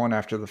next one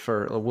after the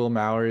first. Will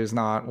Mallory is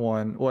not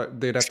one. What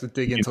they'd have to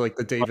dig into like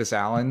the Davis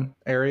Allen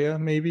area,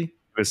 maybe.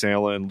 Davis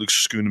Allen, Luke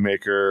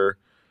Schoonmaker,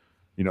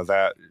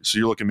 that. So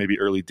you're looking maybe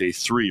early day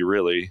 3,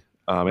 really.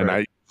 And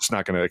I'm just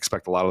not going to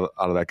expect a lot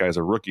out of that guy as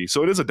a rookie.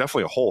 So it is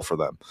definitely a hole for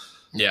them.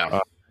 Yeah.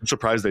 I'm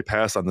surprised they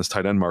passed on this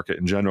tight end market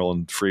in general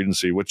and free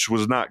agency, which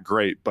was not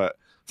great, but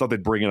I thought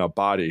they'd bring in a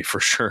body for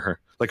sure.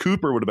 Like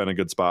Hooper would have been a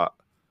good spot.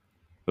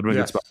 Would have been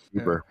a good spot for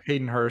Hooper. Yeah.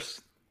 Hayden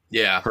Hurst.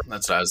 Yeah,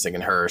 that's what I was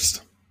thinking,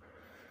 Hurst.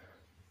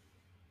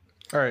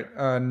 All right,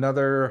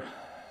 another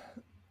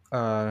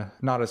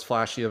not as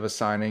flashy of a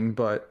signing,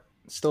 but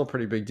still a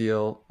pretty big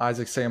deal.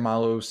 Isaac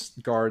Seumalo's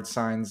guard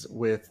signs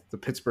with the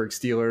Pittsburgh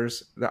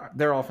Steelers.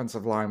 Their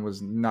offensive line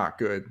was not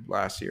good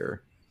last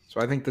year, so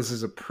I think this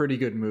is a pretty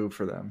good move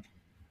for them.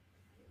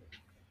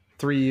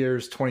 3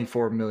 years,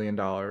 $24 million.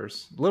 A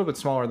little bit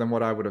smaller than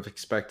what I would have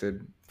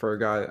expected for a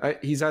guy.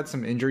 He's had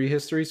some injury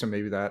history, so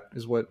maybe that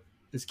is what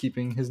is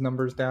keeping his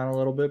numbers down a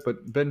little bit,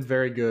 but been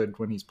very good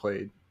when he's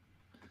played.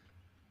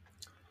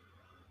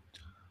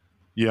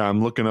 Yeah,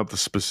 I'm looking up the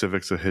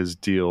specifics of his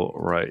deal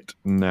right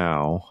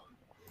now.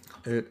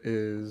 It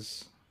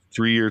is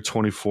 3 year,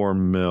 $24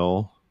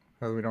 million.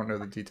 We don't know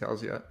the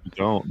details yet.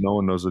 No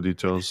one knows the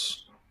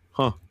details.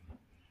 Huh.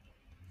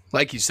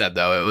 Like you said,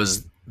 though, it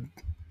was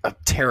a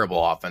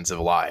terrible offensive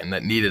line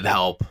that needed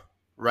help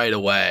right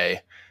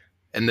away,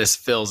 and this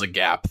fills a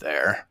gap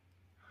there.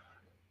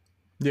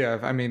 Yeah,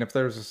 I mean,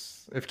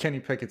 if Kenny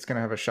Pickett's going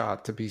to have a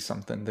shot to be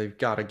something, they've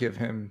got to give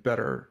him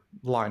better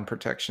line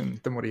protection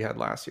than what he had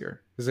last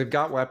year. Because they've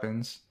got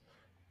weapons,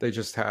 they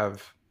just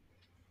have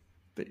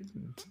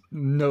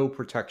no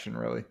protection,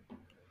 really.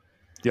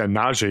 Yeah,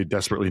 Najee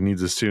desperately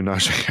needs this too.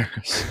 Najee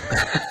Harris.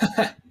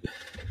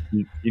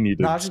 you need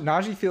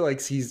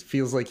Najee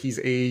feels like he's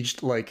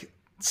aged like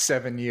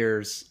 7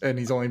 years, and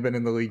he's only been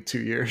in the league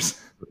 2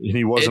 years. And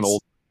he wasn't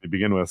old to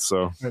begin with,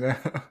 so. And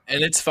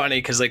it's funny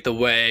because like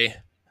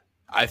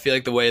I feel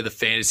like the way the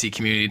fantasy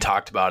community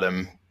talked about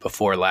him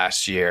before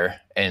last year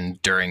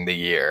and during the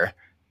year,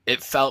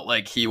 it felt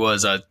like he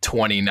was a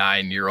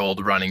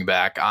 29-year-old running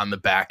back on the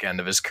back end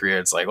of his career.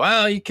 It's like,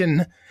 well, you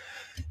can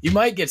you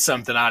might get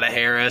something out of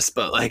Harris,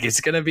 but like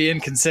it's gonna be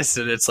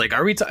inconsistent. It's like,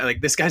 are we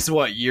like this guy's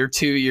what, year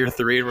 2, year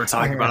 3, and we're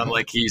talking about him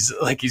like he's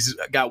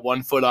got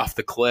 1 foot off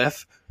the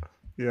cliff.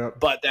 Yeah,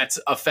 but that's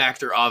a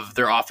factor of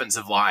their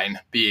offensive line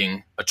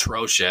being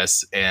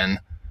atrocious. And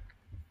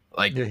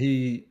like,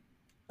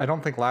 I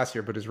don't think last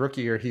year, but his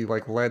rookie year, he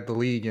like led the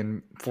league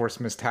in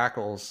forced missed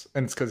tackles,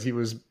 and it's because he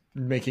was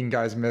making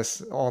guys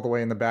miss all the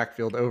way in the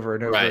backfield over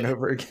and over and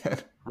over again.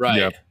 Right.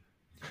 Yep.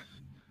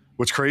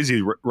 What's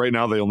crazy right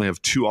now, they only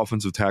have 2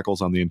 offensive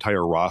tackles on the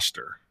entire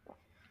roster.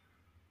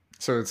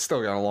 So it's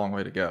still got a long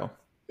way to go.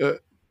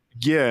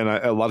 Yeah, and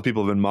a lot of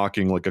people have been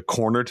mocking like a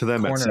corner to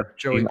them.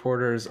 Joey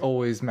Porter is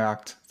always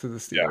mocked to the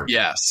Steelers.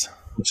 Yeah. Yes.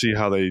 Let's see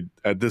how they,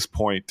 at this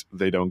point,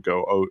 they don't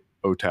go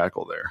O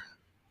tackle there.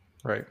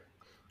 Right.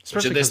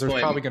 Especially because there's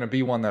probably going to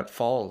be one that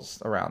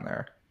falls around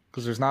there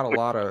because there's not a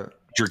lot of.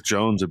 Jerk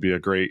Jones would be a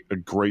great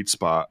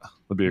spot.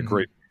 Would be a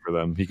great for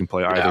them. He can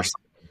play either side.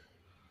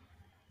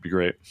 Be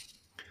great.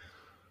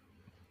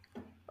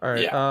 All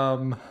right.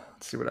 Yeah.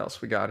 Let's see what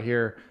else we got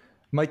here.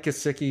 Mike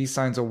Gesicki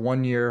signs a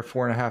 1-year,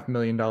 $4.5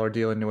 million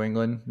deal in New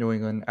England. New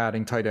England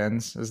adding tight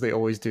ends as they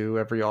always do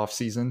every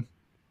offseason.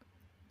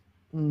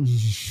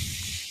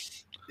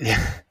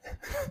 Yeah.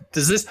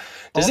 Does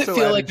it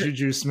feel like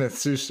Juju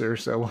Smith-Schuster?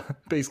 So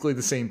basically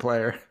the same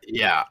player.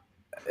 Yeah,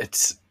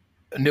 it's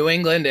New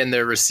England and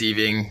their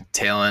receiving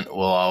talent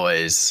will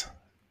always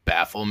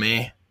baffle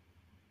me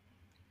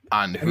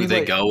on who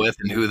they go with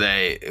and who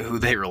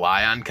they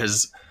rely on.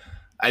 Because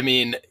I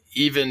mean,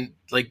 even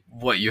like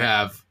what you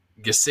have.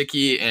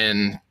 Gesicki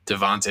and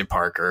Devontae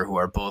Parker, who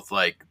are both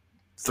like,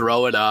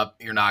 throw it up.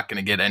 You're not going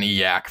to get any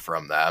yak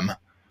from them.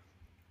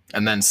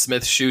 And then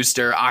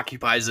Smith-Schuster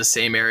occupies the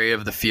same area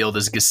of the field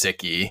as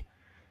Gesicki.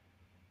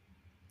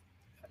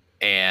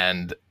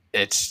 And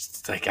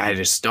it's like, I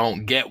just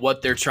don't get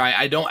what they're trying.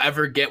 I don't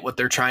ever get what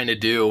they're trying to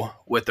do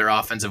with their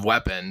offensive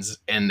weapons.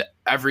 And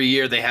every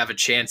year they have a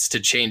chance to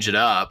change it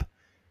up,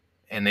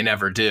 and they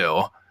never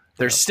do.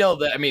 There's still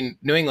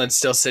New England's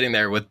still sitting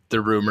there with the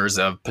rumors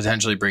of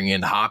potentially bringing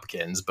in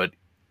Hopkins, but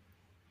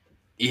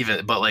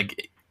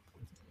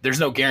there's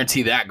no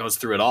guarantee that goes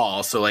through at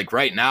all. So like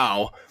right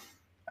now,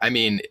 I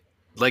mean,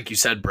 like you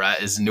said,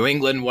 Brett, is New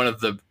England one of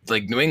the,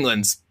 like New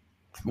England's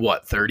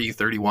what, 30,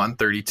 31,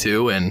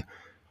 32 and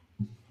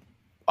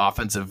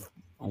offensive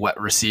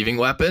receiving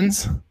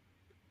weapons?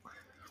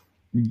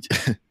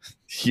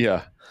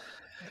 Yeah.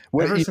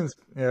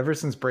 Ever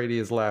since Brady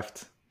has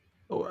left,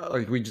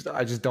 like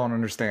I just don't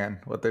understand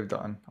what they've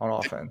done on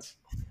offense.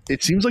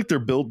 It seems like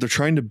they're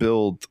trying to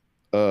build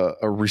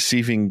a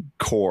receiving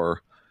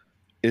core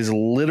as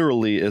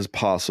literally as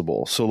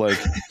possible. So like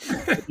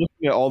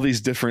looking at all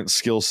these different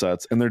skill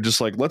sets, and they're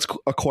just like, let's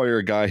acquire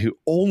a guy who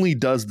only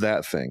does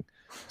that thing.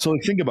 So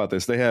like, think about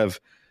this. They have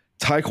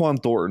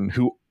Tyquan Thornton,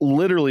 who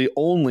literally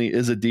only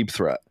is a deep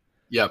threat.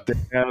 Yep. They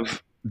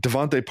have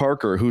Devontae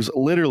Parker, who's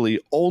literally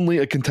only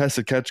a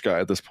contested catch guy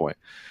at this point.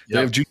 Yep.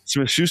 They have Juju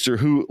Smith-Schuster,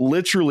 who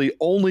literally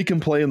only can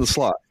play in the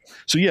slot.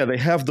 So yeah, they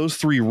have those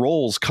 3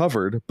 roles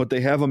covered, but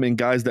they have them in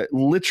guys that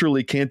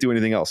literally can't do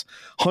anything else.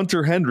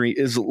 Hunter Henry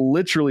is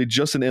literally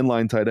just an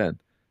inline tight end.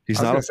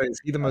 He's not.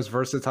 Is he the most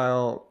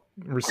versatile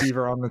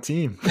receiver on the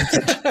team?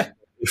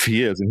 If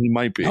he is, and he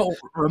might be. Oh,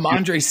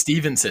 Ramondre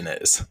Stevenson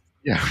is.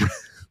 Yeah.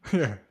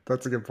 Yeah,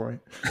 that's a good point.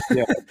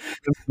 Yeah.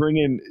 Bring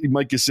in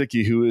Mike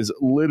Gesicki, who is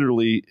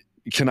literally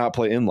cannot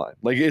play inline.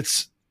 Like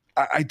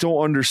I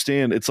don't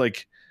understand. It's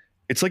like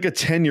a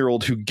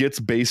 10-year-old who gets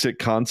basic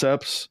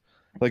concepts.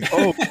 Like,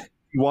 oh,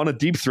 you want a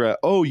deep threat.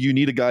 Oh, you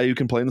need a guy who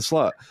can play in the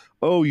slot.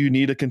 Oh, you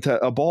need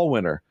a ball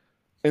winner.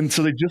 And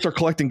so they just are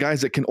collecting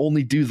guys that can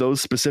only do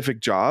those specific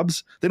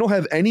jobs. They don't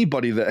have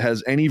anybody that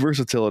has any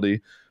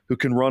versatility who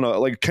can run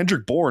like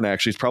Kendrick Bourne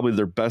actually is probably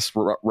their best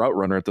route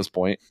runner at this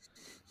point.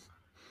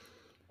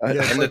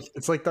 Yeah,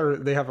 it's like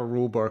they have a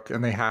rule book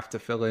and they have to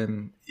fill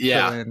in.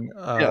 Yeah.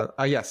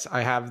 Yes,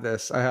 I have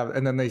this.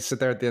 And then they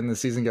sit there at the end of the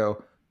season and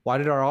go, why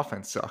did our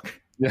offense suck?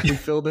 Yeah. We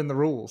filled in the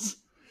rules.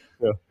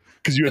 Yeah.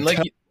 Because you had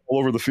all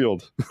over the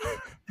field.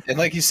 And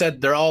like you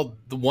said, they're all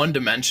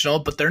one-dimensional,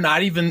 but they're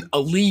not even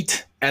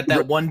elite at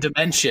that one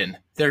dimension.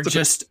 They're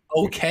just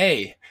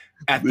okay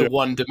at the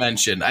one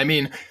dimension. I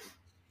mean,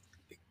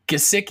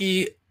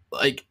 Gesicki,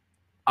 like,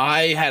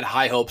 I had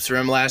high hopes for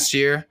him last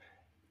year.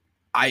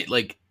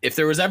 If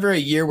there was ever a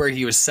year where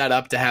he was set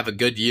up to have a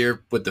good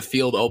year with the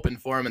field open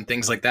for him and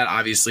things like that,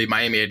 obviously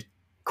Miami had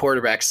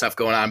quarterback stuff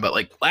going on, but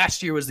like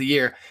last year was the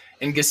year,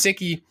 and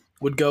Gesicki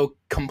would go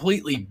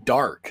completely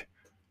dark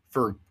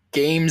for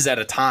games at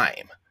a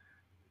time.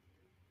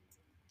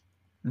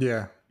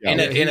 Yeah. In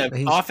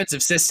an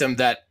offensive system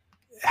that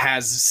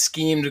has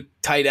schemed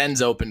tight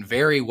ends open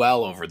very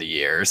well over the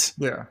years.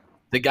 Yeah.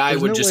 The guy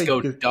would just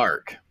go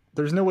dark.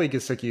 There's no way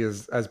Gesicki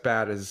is as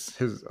bad as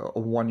his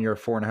 1-year,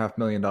 $4.5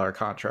 million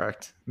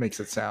contract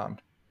makes it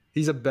sound.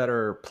 He's a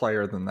better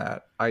player than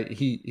that.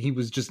 He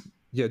was just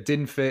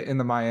didn't fit in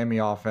the Miami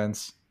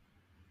offense.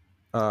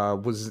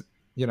 Didn't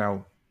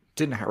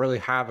really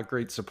have a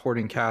great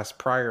supporting cast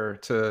prior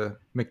to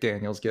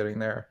McDaniels getting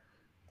there.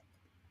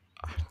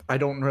 I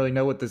don't really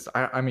know what this.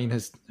 I mean,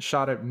 his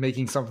shot at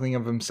making something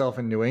of himself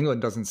in New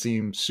England doesn't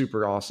seem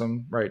super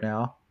awesome right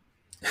now.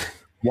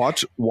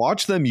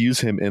 Watch them use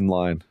him in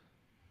line.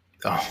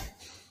 Oh,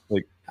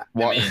 Like,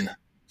 I mean,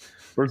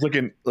 or it's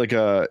like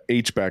a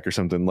H back or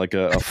something, like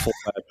a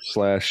fullback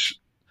slash,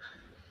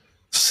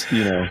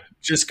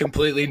 just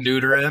completely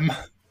neuter him.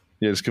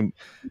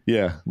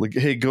 Yeah, like,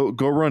 hey, go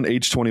run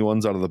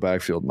H21s out of the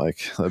backfield,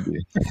 Mike. That'd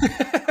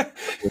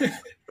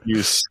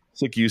be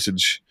sick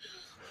usage.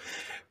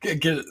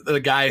 Get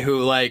the guy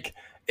who like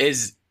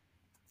is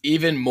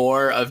even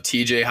more of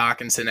TJ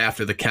Hawkinson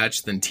after the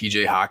catch than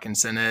TJ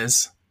Hawkinson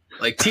is.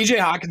 Like, TJ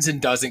Hawkinson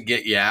doesn't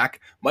get yak.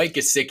 Mike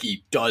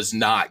Gesicki does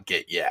not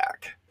get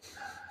yak.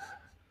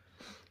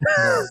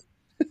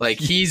 Like,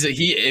 he's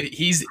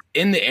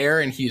in the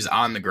air and he's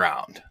on the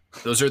ground.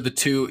 Those are the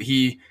two.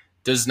 He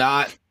does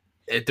not.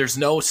 There's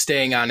no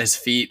staying on his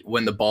feet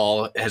when the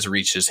ball has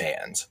reached his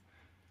hands.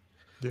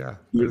 Yeah,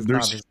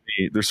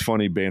 there's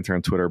funny banter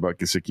on Twitter about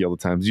Gesicki all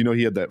the time. You know,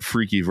 he had that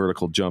freaky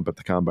vertical jump at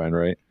the combine,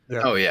 right?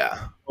 Yeah. Oh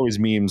yeah. Always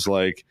memes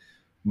like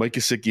Mike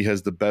Gesicki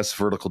has the best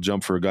vertical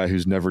jump for a guy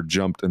who's never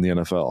jumped in the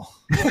NFL.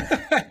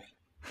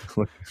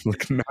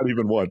 like not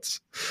even once.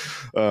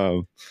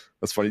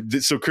 That's funny.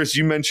 So Chris,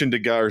 you mentioned a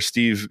guy, or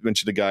Steve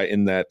mentioned a guy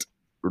in that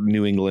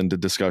New England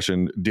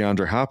discussion,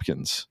 DeAndre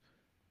Hopkins.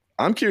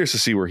 I'm curious to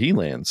see where he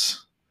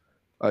lands.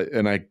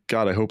 I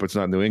hope it's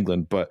not New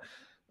England, but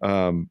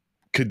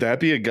could that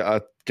be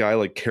a guy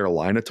like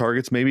Carolina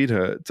targets maybe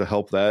to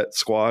help that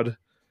squad?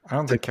 I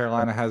don't think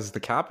Carolina has the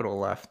capital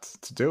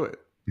left to do it.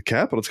 The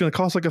capital? It's going to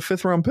cost like a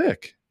 5th round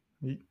pick.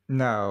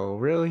 No,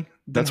 really?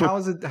 Then how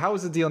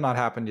is the deal not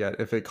happened yet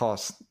if it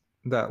costs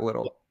that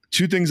little?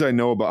 Two things I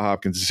know about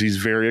Hopkins is he's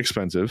very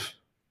expensive.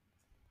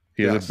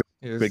 He has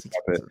a big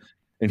habit,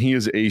 and he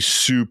is a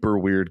super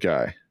weird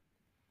guy.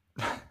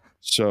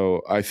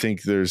 So I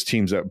think there's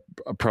teams that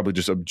probably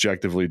just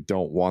objectively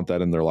don't want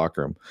that in their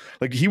locker room.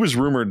 Like, he was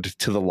rumored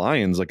to the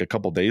Lions like a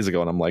couple days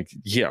ago, and I'm like,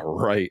 yeah,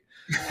 right.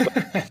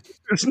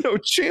 There's no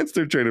chance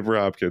they're trading for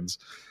Hopkins.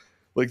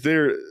 Like,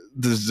 there's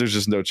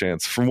just no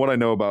chance. From what I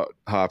know about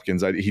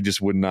Hopkins, he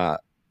just would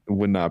not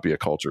be a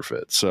culture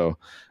fit. So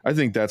I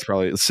think that's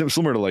probably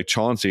similar to like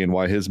Chauncey and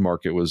why his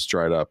market was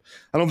dried up.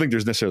 I don't think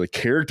there's necessarily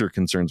character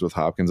concerns with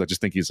Hopkins. I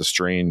just think he's a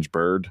strange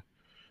bird.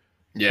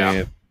 Yeah.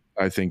 And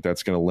I think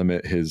that's going to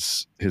limit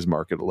his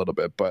market a little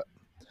bit. But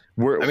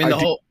where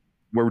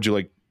would you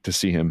like to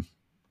see him?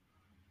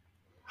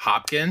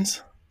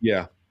 Hopkins?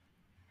 Yeah.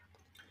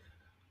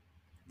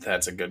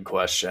 That's a good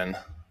question.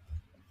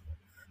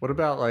 What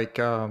about like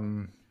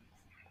New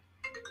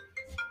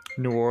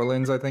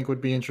Orleans? I think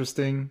would be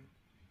interesting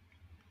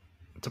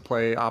to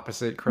play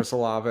opposite Chris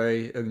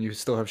Olave, and you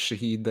still have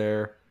Shaheed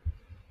there.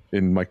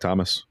 In Mike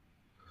Thomas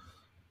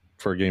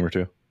for a game or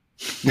two.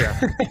 Yeah.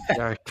 I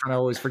kind of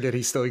always forget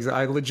he still exists.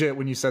 I legit,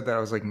 when you said that, I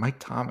was like, Mike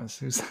Thomas?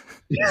 Who's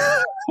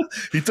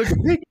He took a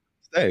big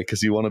stay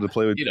because he wanted to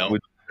play with,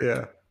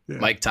 yeah.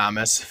 Mike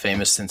Thomas,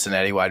 famous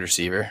Cincinnati wide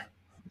receiver.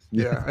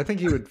 Yeah, I think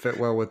he would fit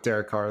well with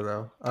Derek Carr,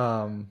 though.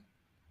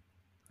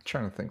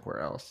 Trying to think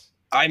where else.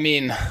 I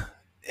mean,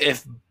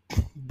 if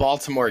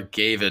Baltimore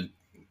gave a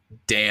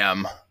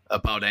damn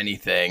about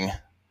anything,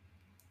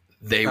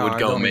 they would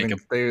go make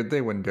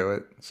they wouldn't do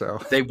it. So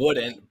they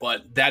wouldn't,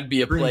 but that'd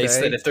be a place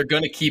that if they're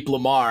going to keep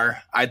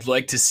Lamar, I'd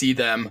like to see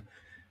them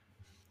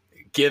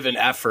give an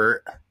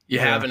effort. You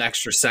have an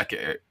extra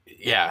second.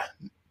 Yeah.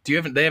 They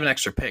have an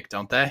extra pick,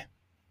 don't they?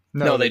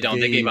 No, they don't.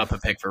 They gave up a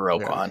pick for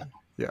Roquan.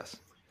 Yeah. Yes.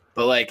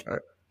 But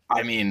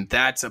I mean,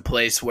 that's a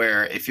place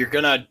where if you're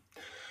going to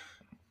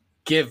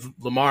give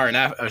Lamar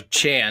a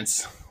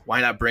chance, why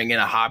not bring in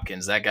a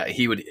Hopkins? That guy,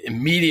 he would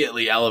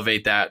immediately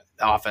elevate that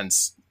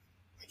offense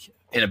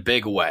in a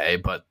big way,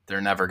 but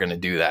they're never going to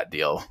do that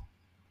deal.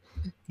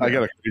 I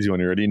got a crazy one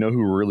here. Do you know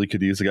who really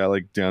could use a guy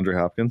like DeAndre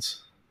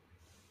Hopkins?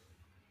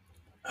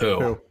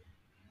 Who?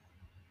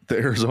 The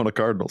Arizona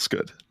Cardinals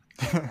could.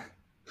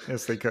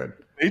 Yes, they could.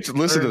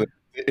 Listen to this.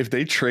 If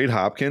they trade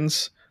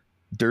Hopkins,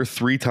 their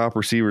 3 top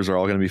receivers are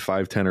all going to be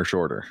 5'10" or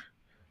shorter.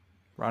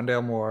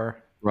 Rondale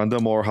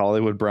Moore,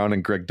 Hollywood Brown,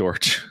 and Greg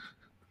Dortch.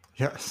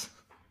 Yes.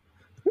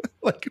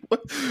 Like,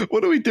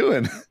 what are we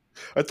doing?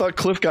 I thought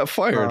Cliff got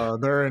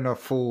fired. They're in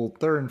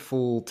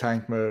full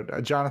tank mode.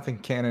 Jonathan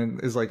Cannon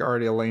is like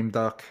already a lame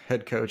duck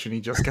head coach, and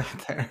he just got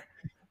there.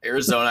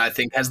 Arizona, I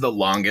think, has the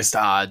longest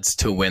odds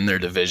to win their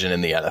division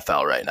in the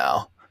NFL right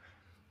now.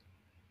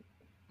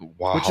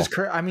 Wow. Which is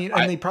crazy. I mean,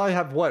 and they probably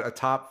have a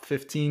top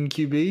 15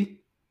 QB?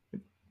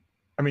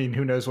 I mean,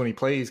 who knows when he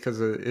plays because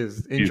of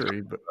his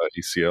injury. But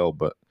ACL,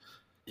 but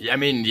I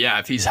mean, yeah,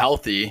 if he's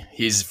healthy,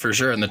 he's for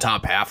sure in the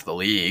top half of the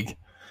league.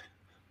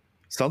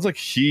 Sounds like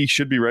he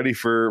should be ready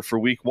for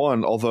week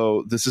 1,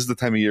 although this is the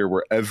time of year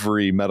where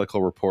every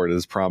medical report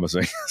is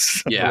promising.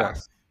 So, yeah.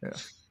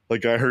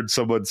 Like, I heard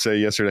someone say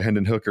yesterday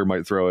Hendon Hooker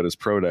might throw at his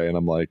pro day, and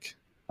I'm like,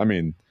 I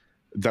mean,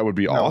 that would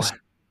be awesome.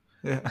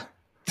 Yeah.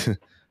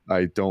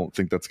 I don't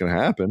think that's going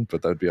to happen,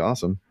 but that'd be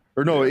awesome.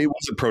 Or no, it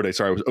wasn't pro day.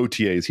 Sorry, it was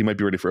OTAs. He might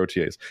be ready for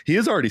OTAs. He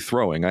is already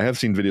throwing. I have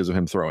seen videos of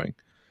him throwing,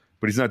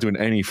 but he's not doing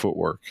any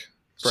footwork.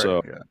 Right,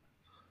 So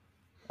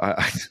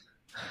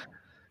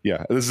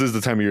Yeah, this is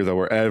the time of year though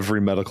where every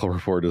medical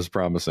report is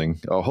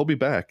promising. Oh, he'll be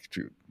back.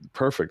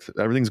 Perfect.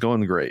 Everything's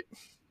going great.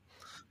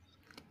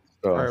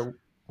 All right.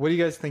 What do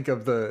you guys think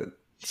of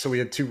so we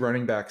had 2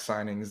 running back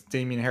signings.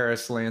 Damian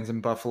Harris lands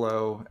in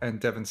Buffalo and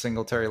Devin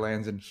Singletary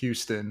lands in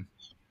Houston.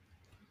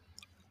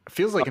 It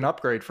feels like an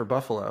upgrade for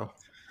Buffalo.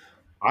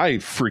 I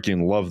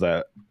freaking love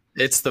that.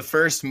 It's the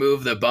first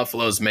move that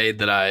Buffalo's made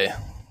that I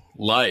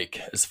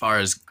like as far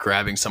as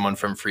grabbing someone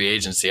from free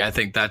agency. I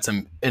think that's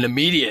an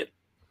immediate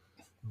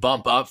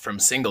bump up from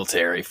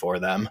Singletary for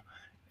them,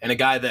 and a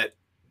guy that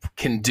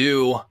can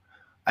do,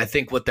 I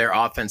think, what their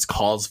offense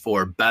calls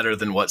for better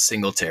than what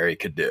Singletary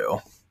could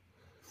do.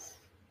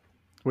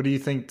 What do you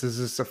think? Does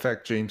this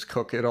affect James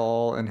Cook at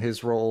all and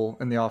his role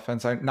in the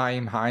offense?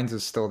 Naeem Hines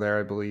is still there,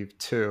 I believe,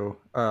 too.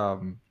 I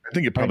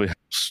think it probably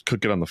helps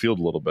Cook get on the field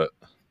a little bit.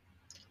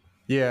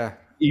 Yeah.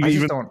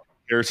 Even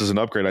Harris is an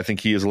upgrade. I think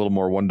he is a little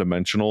more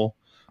one-dimensional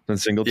than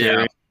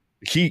Singletary. Yeah.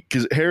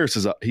 Because Harris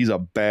he's a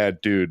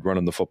bad dude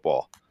running the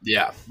football.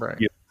 Yeah, right.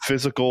 He's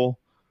physical.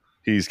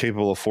 He's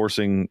capable of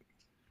forcing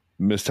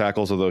missed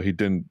tackles, although he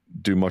didn't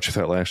do much of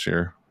that last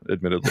year,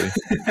 admittedly.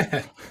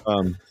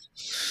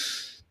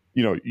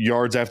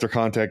 Yards after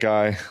contact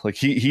guy. Like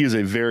he is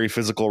a very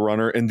physical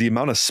runner, and the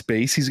amount of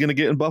space he's going to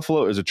get in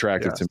Buffalo is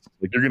attractive to me.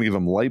 Like you're going to give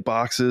him light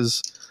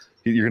boxes.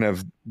 You're going to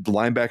have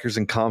linebackers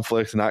in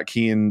conflict, not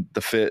keying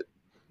the fit,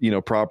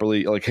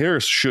 properly. Like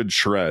Harris should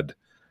shred.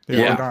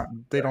 Yeah.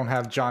 They don't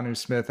have Jonnu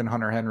Smith and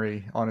Hunter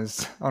Henry on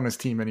his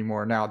team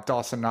anymore. Now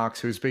Dawson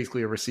Knox, who's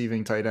basically a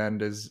receiving tight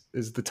end, is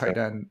the tight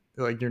end.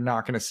 Like you're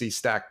not going to see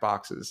stacked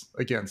boxes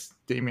against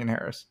Damian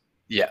Harris.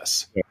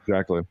 Yes. Yeah,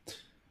 exactly.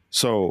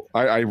 So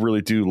I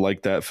really do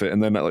like that fit.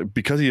 And then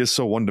because he is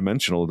so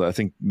one-dimensional, I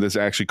think this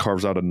actually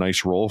carves out a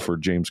nice role for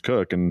James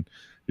Cook, and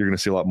you're going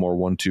to see a lot more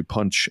 1-2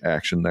 punch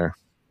action there.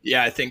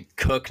 Yeah, I think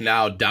Cook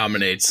now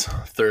dominates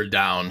third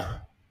down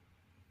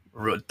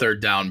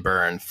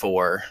burn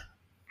for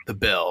the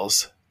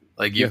Bills.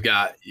 Like you've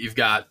got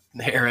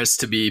Harris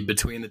to be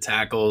between the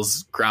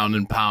tackles, ground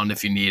and pound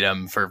if you need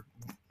him for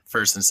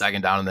first and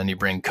second down, and then you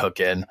bring Cook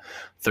in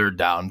third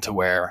down to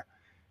where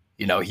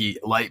he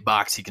light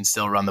box, he can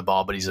still run the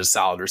ball, but he's a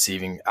solid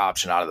receiving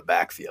option out of the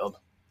backfield.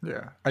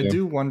 Yeah. I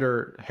do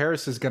wonder,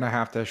 Harris is going to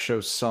have to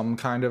show some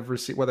kind of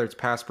whether it's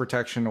pass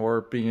protection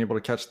or being able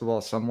to catch the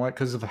ball somewhat,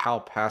 because of how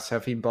pass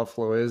heavy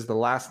Buffalo is. The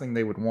last thing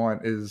they would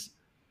want is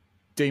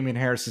Damian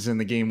Harris is in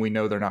the game. We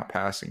know they're not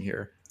passing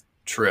here.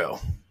 True.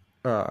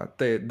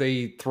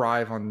 They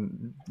thrive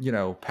on,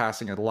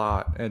 passing a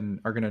lot,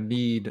 and are going to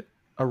need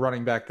a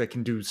running back that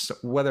can do,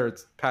 whether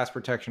it's pass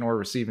protection or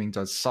receiving,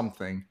 does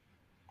something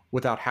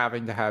without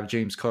having to have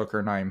James Cook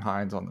or Naeem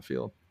Hines on the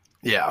field.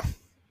 Yeah.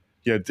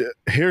 Yeah,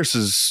 Harris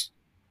is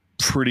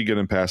pretty good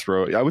in pass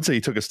pro. I would say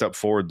he took a step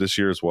forward this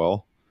year as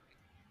well.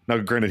 Now,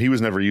 granted, he was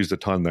never used a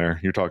ton there.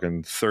 You're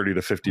talking 30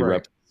 to 50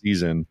 reps a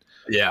season.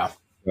 Yeah.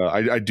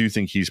 I do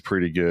think he's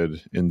pretty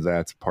good in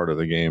that part of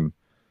the game.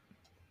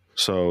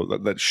 So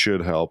that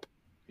should help.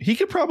 He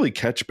could probably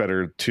catch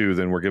better, too,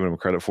 than we're giving him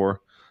credit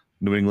for.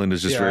 New England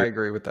is just I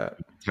agree with that.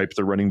 Type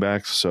the running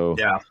backs. So,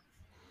 yeah.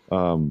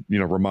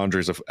 Ramondre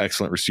is an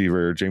excellent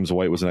receiver. James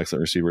White was an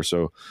excellent receiver.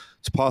 So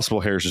it's possible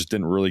Harris just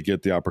didn't really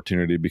get the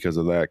opportunity because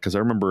of that. Because I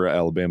remember at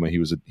Alabama, he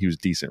was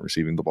decent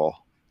receiving the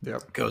ball.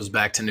 Yep. Goes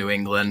back to New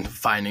England,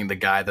 finding the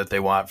guy that they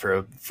want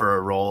for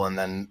a role and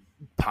then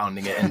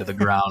pounding it into the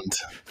ground.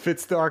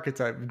 Fits the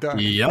archetype. Done.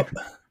 Yep.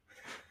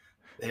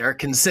 They are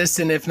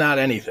consistent, if not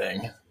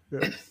anything.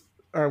 Yeah.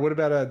 All right. What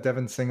about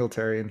Devin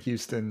Singletary in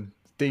Houston?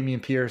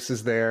 Damian Pierce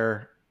is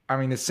there. I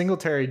mean, is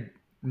Singletary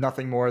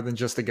nothing more than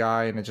just a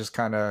guy, and it just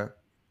kind of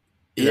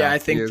I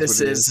think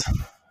this is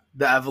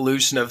the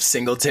evolution of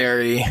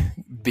Singletary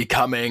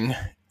becoming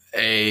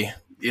a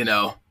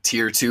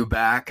tier 2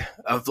 back,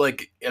 of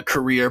like a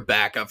career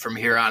backup from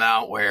here on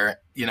out, where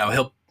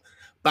he'll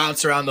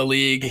bounce around the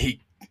league.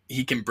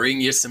 He can bring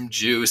you some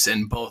juice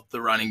in both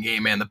the running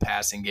game and the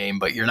passing game,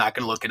 but you're not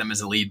going to look at him as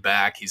a lead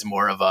back. He's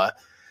more of a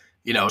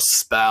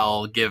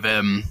spell, give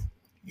him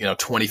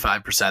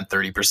 25%,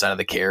 30% of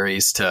the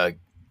carries to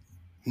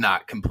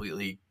not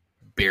completely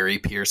bury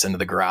Pierce into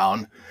the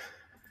ground.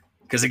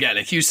 Because again,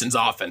 Houston's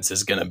offense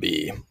is going to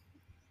be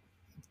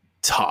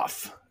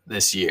tough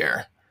this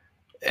year.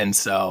 And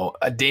so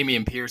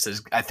Damian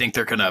Pierce I think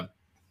they're going to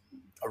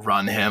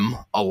run him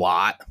a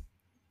lot.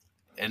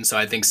 And so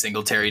I think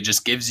Singletary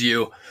just gives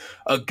you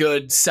a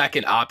good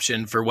second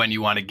option for when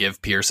you want to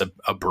give Pierce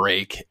a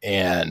break,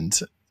 and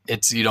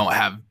you don't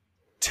have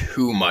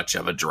too much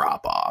of a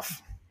drop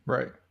off.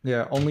 Right.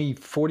 Yeah. Only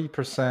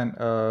 40%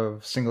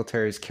 of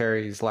Singletary's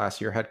carries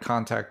last year had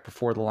contact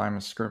before the line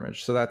of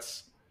scrimmage. So that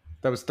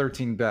was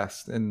 13th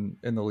best in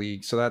the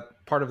league. So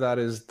that part of that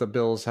is the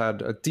Bills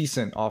had a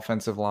decent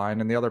offensive line,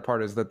 and the other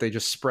part is that they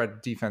just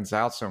spread defense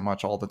out so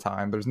much all the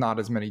time. There's not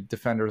as many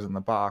defenders in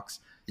the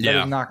box.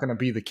 That is not going to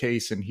be the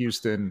case in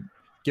Houston,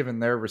 given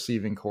their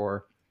receiving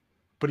core.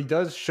 But he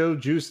does show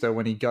juice, though,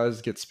 when he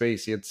does get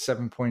space. He had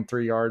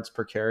 7.3 yards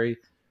per carry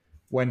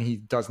when he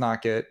does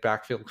not get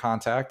backfield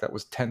contact. That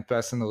was 10th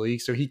best in the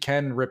league. So he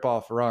can rip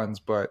off runs,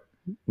 but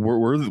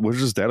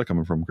Where's this data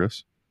coming from,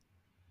 Chris?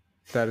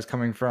 That is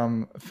coming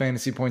from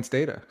Fantasy Points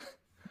data.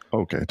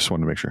 Okay, just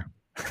wanted to make sure.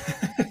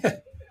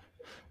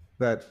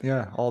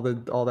 All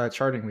that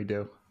charting we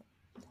do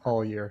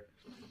all year.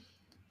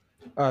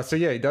 So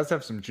yeah, he does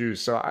have some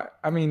juice. So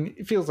I mean,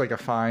 it feels like a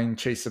fine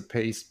chase of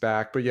pace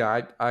back, but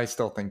yeah, I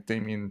still think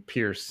Dameon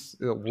Pierce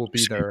will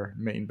be their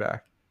main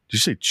back. Did you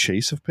say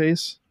chase of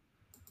pace?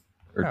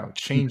 No,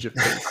 change of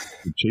pace.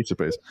 Chase of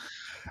pace.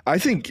 I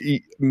think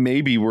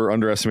maybe we're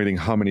underestimating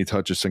how many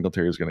touches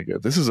Singletary is going to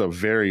get. This is a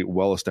very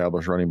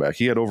well-established running back.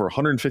 He had over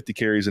 150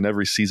 carries in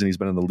every season he's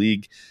been in the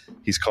league.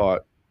 He's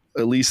caught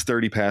at least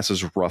 30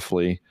 passes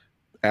roughly,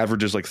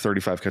 averages like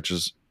 35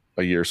 catches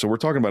a year. So we're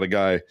talking about a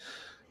guy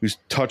who's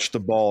touched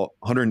the ball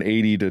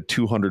 180 to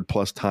 200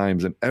 plus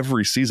times in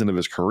every season of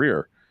his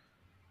career.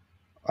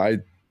 I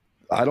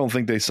don't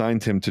think they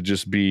signed him to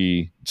just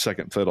be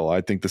second fiddle. I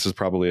think this is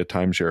probably a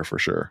timeshare for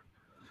sure,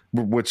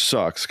 which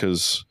sucks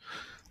because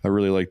I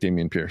really like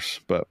Dameon Pierce.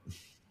 But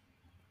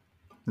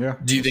yeah,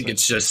 do you think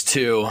it's just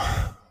do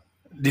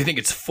you think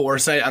it's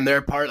foresight on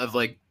their part of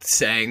like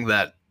saying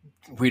that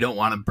we don't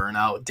want to burn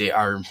out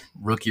our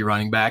rookie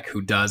running back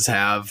who does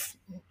have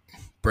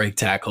break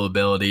tackle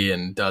ability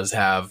and does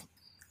have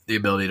the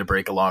ability to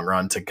break a long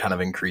run to kind of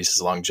increase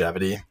his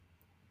longevity?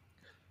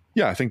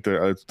 Yeah, I think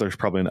there's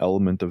probably an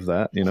element of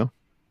that, you know?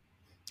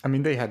 I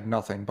mean, they had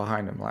nothing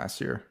behind him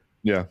last year.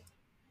 Yeah.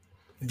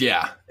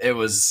 Yeah,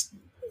 it's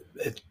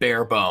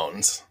bare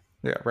bones.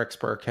 Yeah, Rex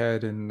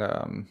Burkhead and I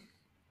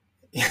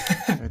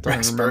don't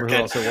Rex remember who Burkhead,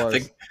 else it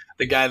was.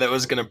 the guy that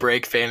was going to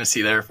break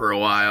fantasy there for a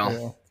while. Yeah.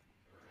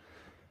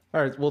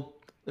 All right, well,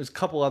 there's a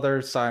couple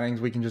other signings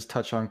we can just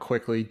touch on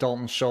quickly.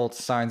 Dalton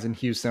Schultz signs in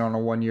Houston on a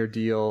 1-year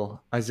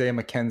deal. Isaiah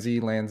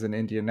McKenzie lands in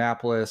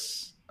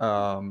Indianapolis.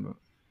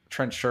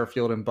 Trent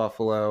Sherfield in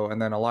Buffalo,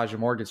 and then Elijah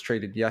Moore gets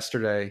traded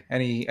yesterday.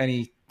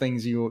 Any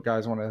things you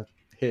guys want to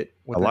hit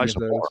with Elijah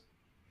any of those? Moore.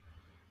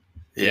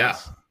 Yeah.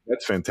 Yes.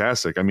 That's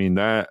fantastic. I mean,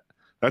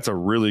 that's a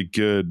really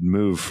good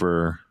move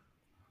for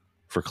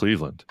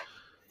Cleveland.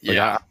 Like,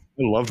 Yeah. I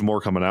loved Moore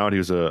coming out. He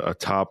was a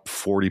top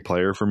 40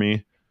 player for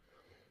me.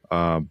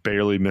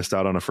 Barely missed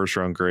out on a first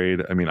round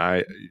grade. I mean,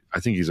 I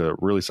think he's a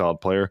really solid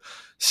player.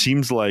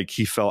 Seems like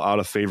he fell out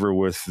of favor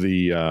with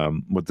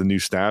the new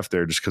staff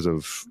there just because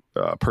of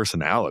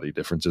personality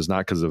differences,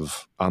 not because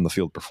of on the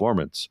field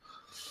performance.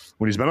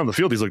 When he's been on the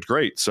field, he's looked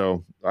great.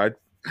 So I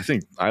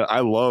think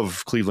I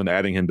love Cleveland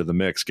adding him to the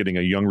mix, getting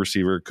a young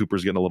receiver.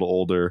 Cooper's getting a little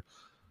older.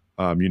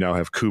 You now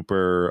have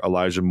Cooper,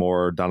 Elijah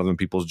Moore, Donovan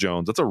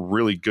Peoples-Jones. That's a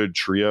really good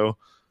trio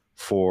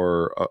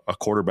for a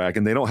quarterback,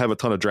 and they don't have a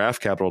ton of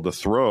draft capital to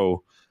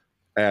throw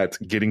at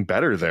getting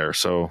better there.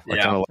 So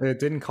Yeah. It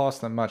didn't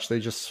cost them much. They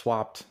just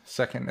swapped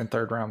second and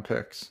third round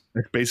picks.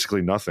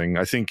 Basically nothing.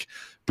 I think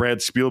Brad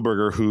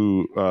Spielberger,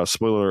 who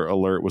spoiler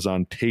alert, was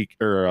on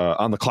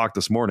on the clock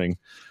this morning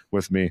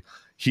with me.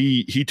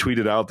 He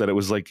tweeted out that it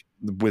was like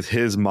with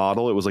his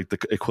model, it was like the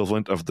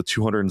equivalent of the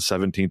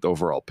 217th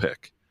overall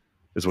pick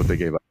is what they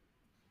gave up.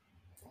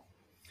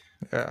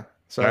 Yeah.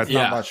 So that's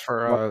not much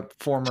for a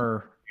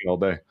former all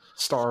day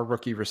star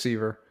rookie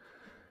receiver.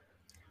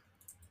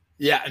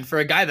 Yeah, and for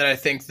a guy that I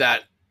think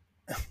that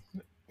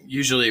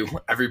usually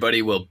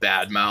everybody will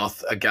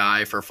badmouth a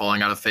guy for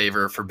falling out of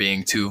favor for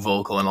being too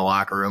vocal in a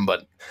locker room,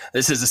 but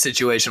this is a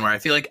situation where I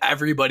feel like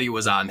everybody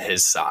was on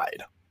his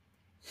side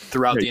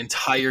throughout the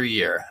entire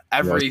year.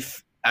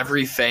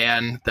 Every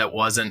fan that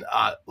wasn't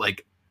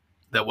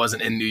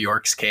in New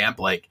York's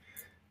camp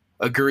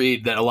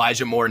agreed that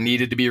Elijah Moore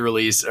needed to be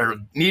released or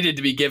needed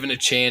to be given a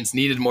chance,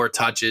 needed more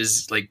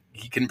touches. Like,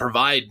 he can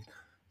provide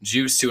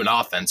juice to an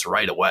offense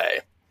right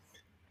away.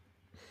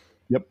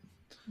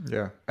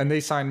 Yeah, and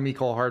they signed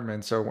Mecole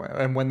Hardman. So,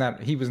 and when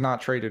he was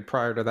not traded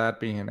prior to that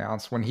being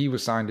announced, when he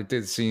was signed, it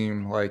did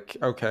seem like,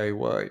 okay,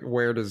 well,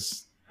 where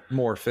does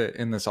Moore fit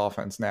in this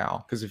offense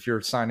now? Because if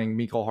you're signing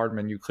Mecole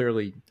Hardman, you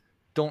clearly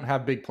don't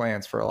have big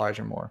plans for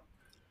Elijah Moore.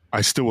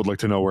 I still would like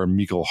to know where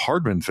Mecole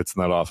Hardman fits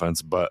in that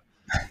offense, but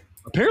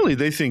apparently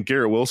they think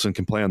Garrett Wilson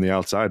can play on the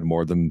outside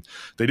more than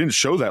they didn't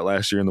show that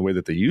last year in the way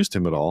that they used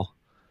him at all.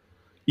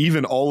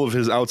 Even all of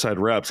his outside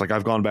reps, like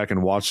I've gone back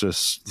and watched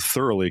this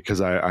thoroughly because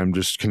I'm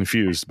just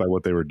confused by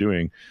what they were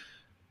doing.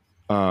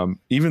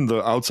 Even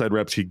the outside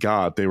reps he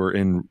got, they were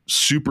in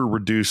super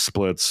reduced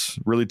splits,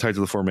 really tight to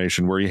the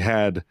formation, where he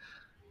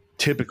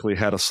typically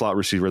had a slot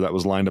receiver that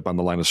was lined up on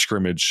the line of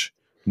scrimmage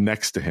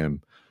next to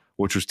him,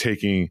 which was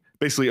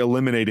basically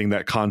eliminating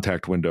that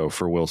contact window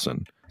for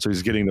Wilson. So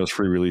he's getting those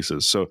free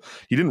releases. So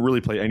he didn't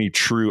really play any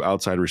true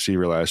outside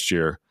receiver last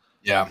year.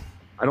 Yeah.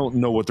 I don't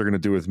know what they're going to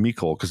do with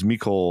Mecole because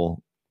Mecole,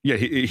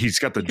 he's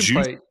got the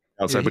juice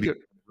outside, but he's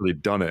really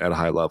done it at a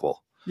high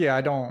level. Yeah,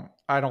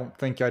 I don't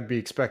think I'd be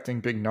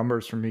expecting big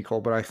numbers from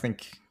Mecole, but I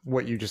think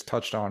what you just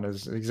touched on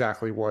is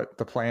exactly what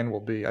the plan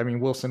will be. I mean,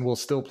 Wilson will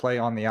still play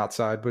on the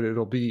outside, but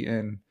it'll be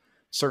in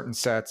certain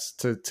sets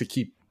to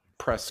keep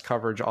press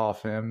coverage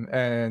off him.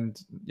 And,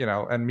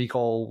 and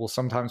Mecole will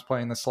sometimes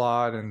play in the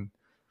slot, and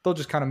they'll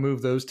just kind of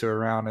move those two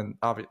around. And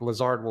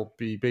Lazard will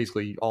be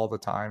basically all the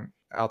time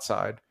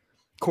outside.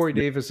 Corey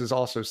Davis is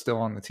also still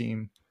on the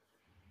team.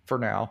 for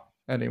now.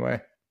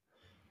 Anyway.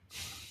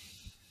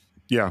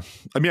 Yeah.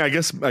 I mean, I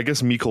guess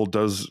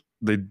Mikkel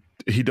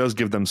he does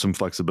give them some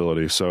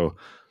flexibility. So,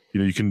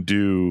 you can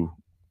do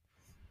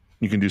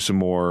some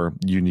more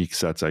unique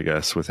sets, I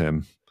guess, with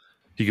him.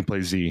 He can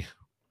play Z.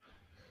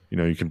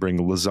 You can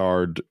bring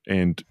Lazard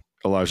and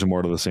Elijah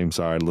Moore to the same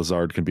side.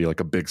 Lazard can be like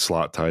a big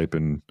slot type,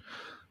 and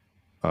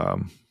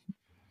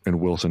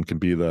Wilson can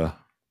be the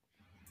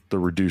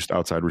reduced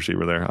outside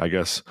receiver there. I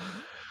guess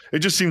it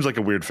just seems like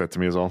a weird fit to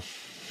me as well.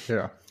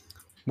 Yeah.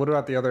 What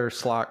about the other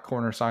slot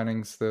corner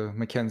signings, the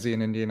McKenzie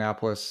in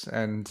Indianapolis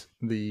and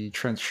the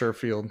Trent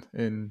Sherfield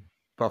in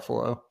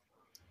Buffalo?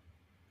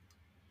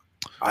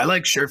 I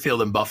like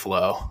Sherfield in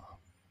Buffalo.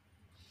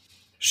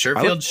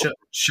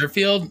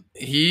 Sherfield,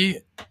 he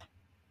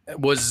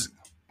was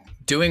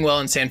doing well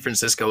in San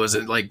Francisco. Was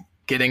it like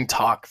getting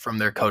talk from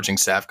their coaching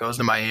staff? Goes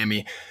to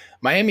Miami.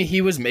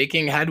 He was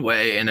making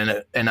headway in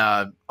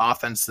a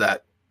offense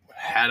that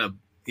had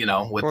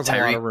with Wasn't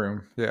Tyreek. a lot of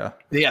room. Yeah.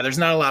 Yeah, there's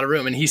not a lot of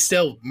room, and he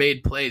still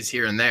made plays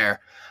here and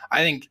there.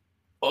 I think,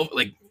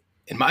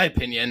 in my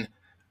opinion,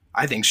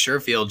 I think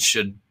Sherfield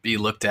should be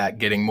looked at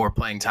getting more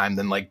playing time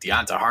than like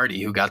Deonta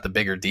Hardy, who got the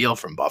bigger deal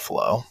from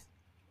Buffalo.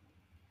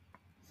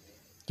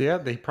 Yeah,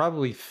 they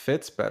probably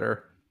fits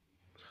better.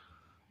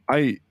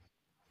 I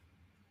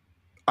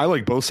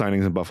like both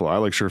signings in Buffalo. I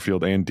like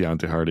Sherfield and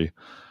Deonta Hardy.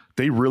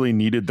 They really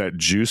needed that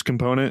juice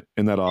component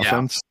in that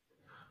offense,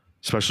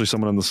 especially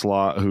someone in the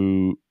slot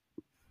who,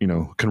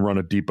 can run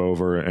a deep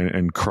over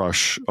and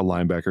crush a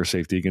linebacker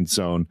safety against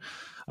zone.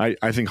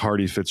 I think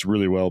Hardy fits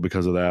really well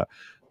because of that.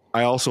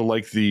 I also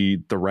like the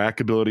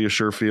rack ability of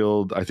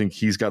Sherfield. I think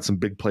he's got some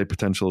big play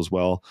potential as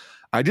well.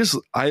 I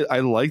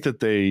like that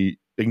they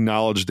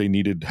acknowledged they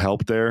needed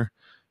help there,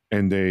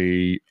 and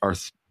they are,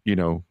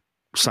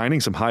 signing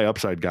some high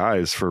upside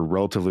guys for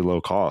relatively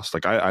low cost.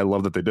 Like I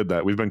love that they did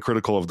that. We've been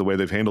critical of the way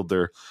they've handled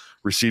their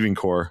receiving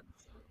core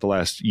the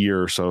last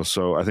year or so.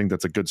 So I think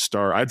that's a good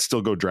start. I'd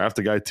still go draft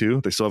a guy too.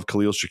 They still have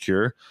Khalil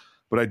Shakir,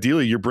 but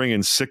ideally you're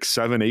bringing 6,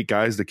 7, 8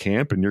 guys to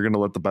camp, and you're going to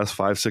let the best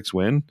 5, 6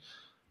 win.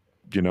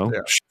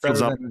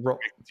 Feels not a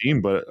team,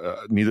 but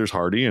neither's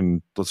Hardy,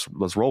 and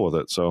let's roll with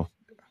it. So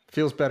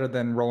feels better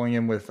than rolling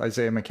in with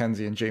Isaiah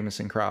McKenzie and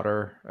Jamison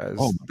Crowder as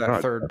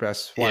third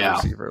best wide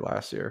receiver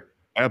last year.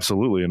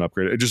 Absolutely an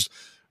upgrade. It just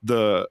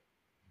the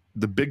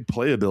big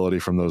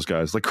playability from those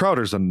guys. Like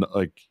Crowder's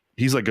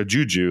he's like a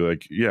juju.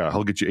 Like, yeah,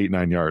 he'll get you 8,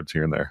 9 yards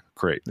here and there.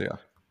 Great. Yeah.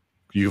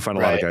 You can find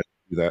a lot of guys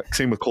who do that.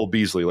 Same with Cole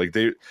Beasley. Like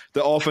the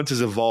offense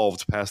has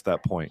evolved past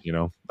that point,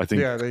 I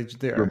think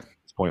they are at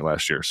this point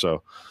last year.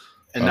 So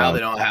and now they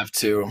don't have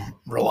to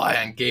rely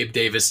on Gabe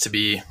Davis to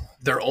be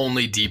their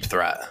only deep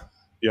threat.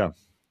 Yeah.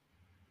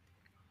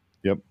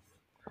 Yep.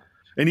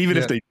 And even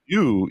if they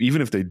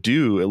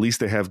do, at least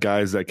they have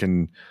guys that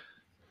can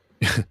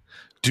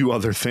do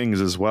other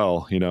things as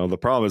well. The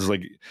problem is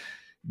like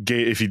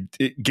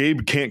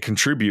Gabe can't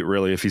contribute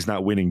really if he's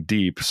not winning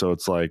deep. So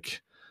it's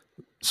like,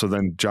 so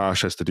then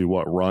Josh has to do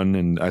what? Run.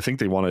 And I think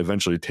they want to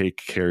eventually take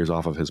carries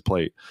off of his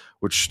plate,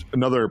 which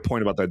another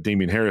point about that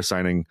Damian Harris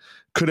signing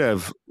could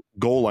have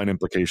goal line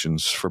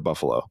implications for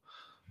Buffalo.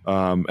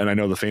 And I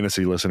know the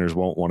fantasy listeners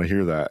won't want to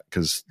hear that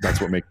because that's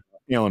what makes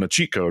Allen a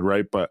cheat code,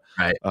 right? But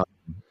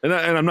and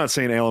I'm not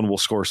saying Allen will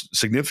score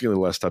significantly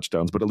less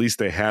touchdowns, but at least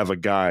they have a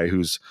guy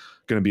who's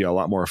going to be a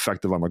lot more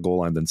effective on the goal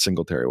line than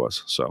Singletary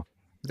was. So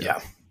yeah.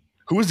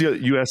 Who was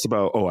you asked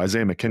about? Oh,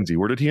 Isaiah McKenzie.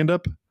 Where did he end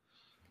up?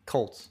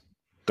 Colts.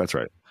 That's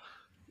right.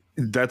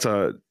 That's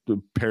a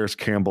Paris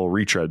Campbell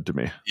retread to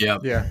me. Yeah,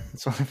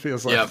 that's what it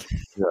feels like.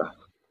 Yeah,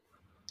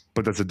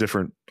 but that's a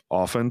different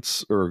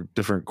offense or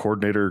different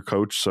coordinator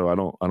coach. So I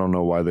don't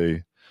know why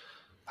they.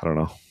 I don't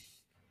know.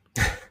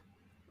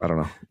 I don't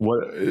know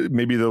what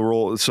maybe the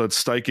role. So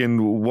it's Steichen.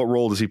 What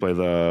role does he play?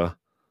 I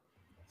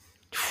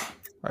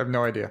have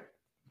no idea.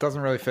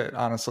 Doesn't really fit,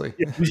 honestly.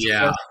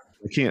 Yeah.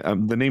 I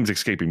can't. The name's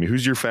escaping me.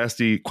 Who's your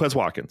fasty? Quez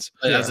Watkins.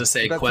 I was to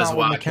say Quez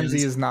Watkins.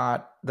 McKenzie is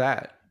not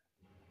that.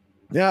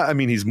 Yeah, I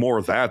mean he's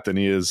more that than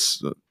he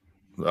is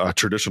a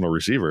traditional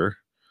receiver.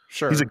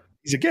 Sure,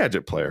 he's a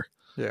gadget player.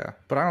 Yeah,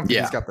 but I don't think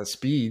he's got the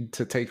speed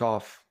to take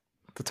off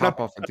the top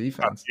off the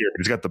defense.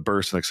 He's got the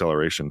burst and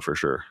acceleration for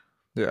sure.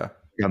 Yeah,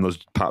 on those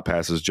pop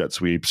passes, jet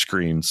sweeps,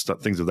 screens,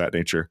 things of that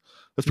nature.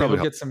 That's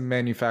probably get some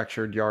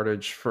manufactured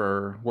yardage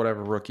for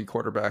whatever rookie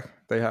quarterback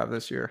they have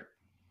this year.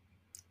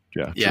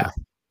 Yeah.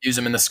 True. Use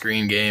him in the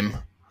screen game.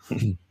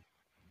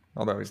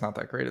 Although he's not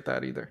that great at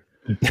that either.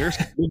 There's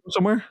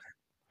somewhere?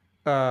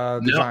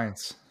 The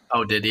Giants.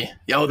 Oh, did he?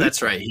 Oh,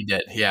 that's right. He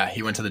did. Yeah,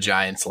 he went to the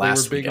Giants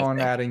last week. They were big on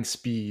adding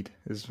speed.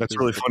 That's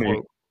really funny.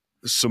 Quote.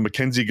 So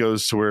McKenzie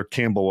goes to where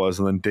Campbell was,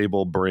 and then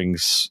Dable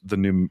brings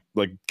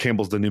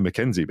Campbell's the new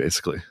McKenzie,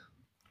 basically.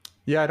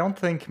 Yeah, I don't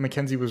think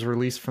McKenzie was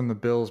released from the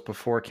Bills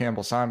before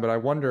Campbell signed, but I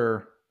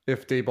wonder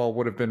if Daboll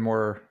would have been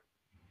more,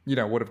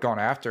 would have gone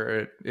after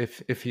it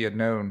if he had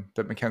known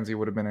that McKenzie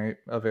would have been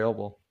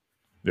available.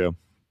 Yeah.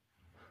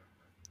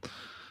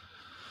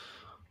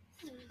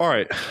 All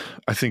right.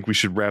 I think we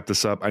should wrap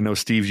this up. I know,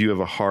 Steve, you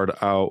have a hard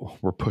out.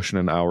 We're pushing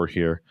an hour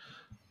here.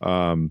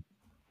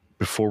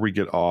 Before we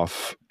get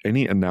off,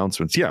 any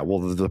announcements? Yeah, well,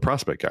 the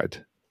prospect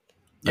guide.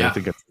 Yeah. I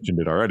think I mentioned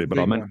it already, but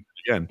I'll mention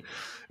it again.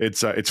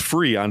 It's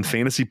free on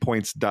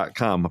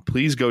fantasypoints.com.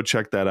 Please go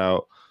check that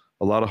out.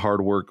 A lot of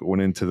hard work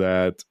went into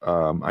that.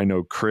 I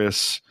know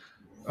Chris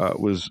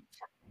was,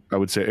 I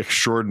would say,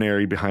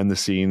 extraordinary behind the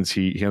scenes.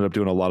 He ended up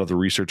doing a lot of the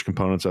research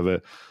components of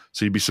it.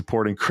 So you'd be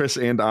supporting Chris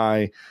and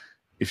I.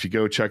 If you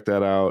go check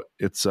that out,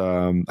 it's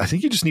I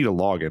think you just need a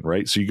login,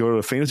 right? So you go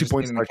to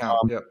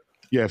fantasypoints.com. Yep.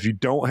 Yeah, if you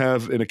don't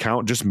have an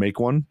account, just make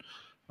one.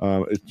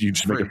 You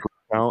just make a free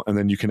account, and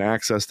then you can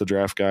access the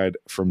draft guide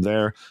from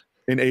there.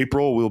 In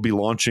April, we'll be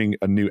launching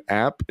a new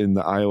app in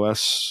the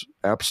iOS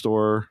App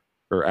Store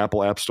or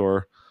Apple App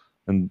Store,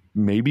 and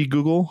maybe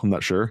Google. I'm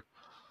not sure,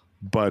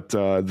 but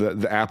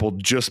the app will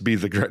just be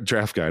the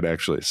draft guide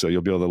actually. So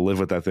you'll be able to live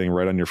with that thing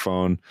right on your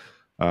phone,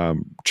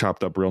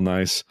 chopped up real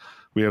nice.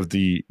 We have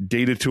the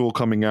data tool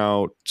coming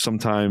out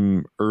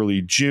sometime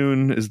early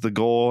June is the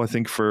goal, I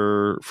think,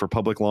 for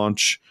public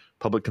launch,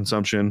 public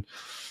consumption.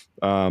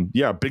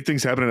 Big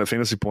things happening at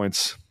Fantasy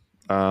Points.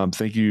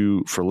 Thank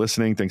you for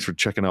listening. Thanks for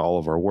checking out all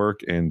of our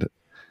work, and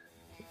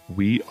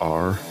we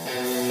are out.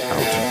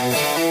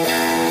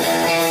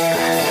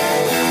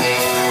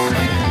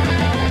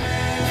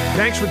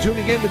 Thanks for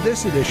tuning in to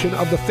this edition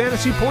of the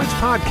Fantasy Points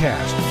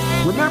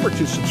Podcast. Remember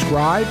to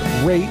subscribe,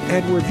 rate,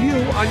 and review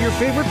on your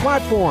favorite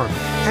platform.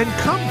 And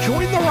come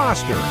join the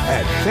roster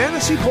at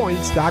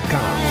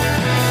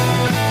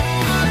fantasypoints.com.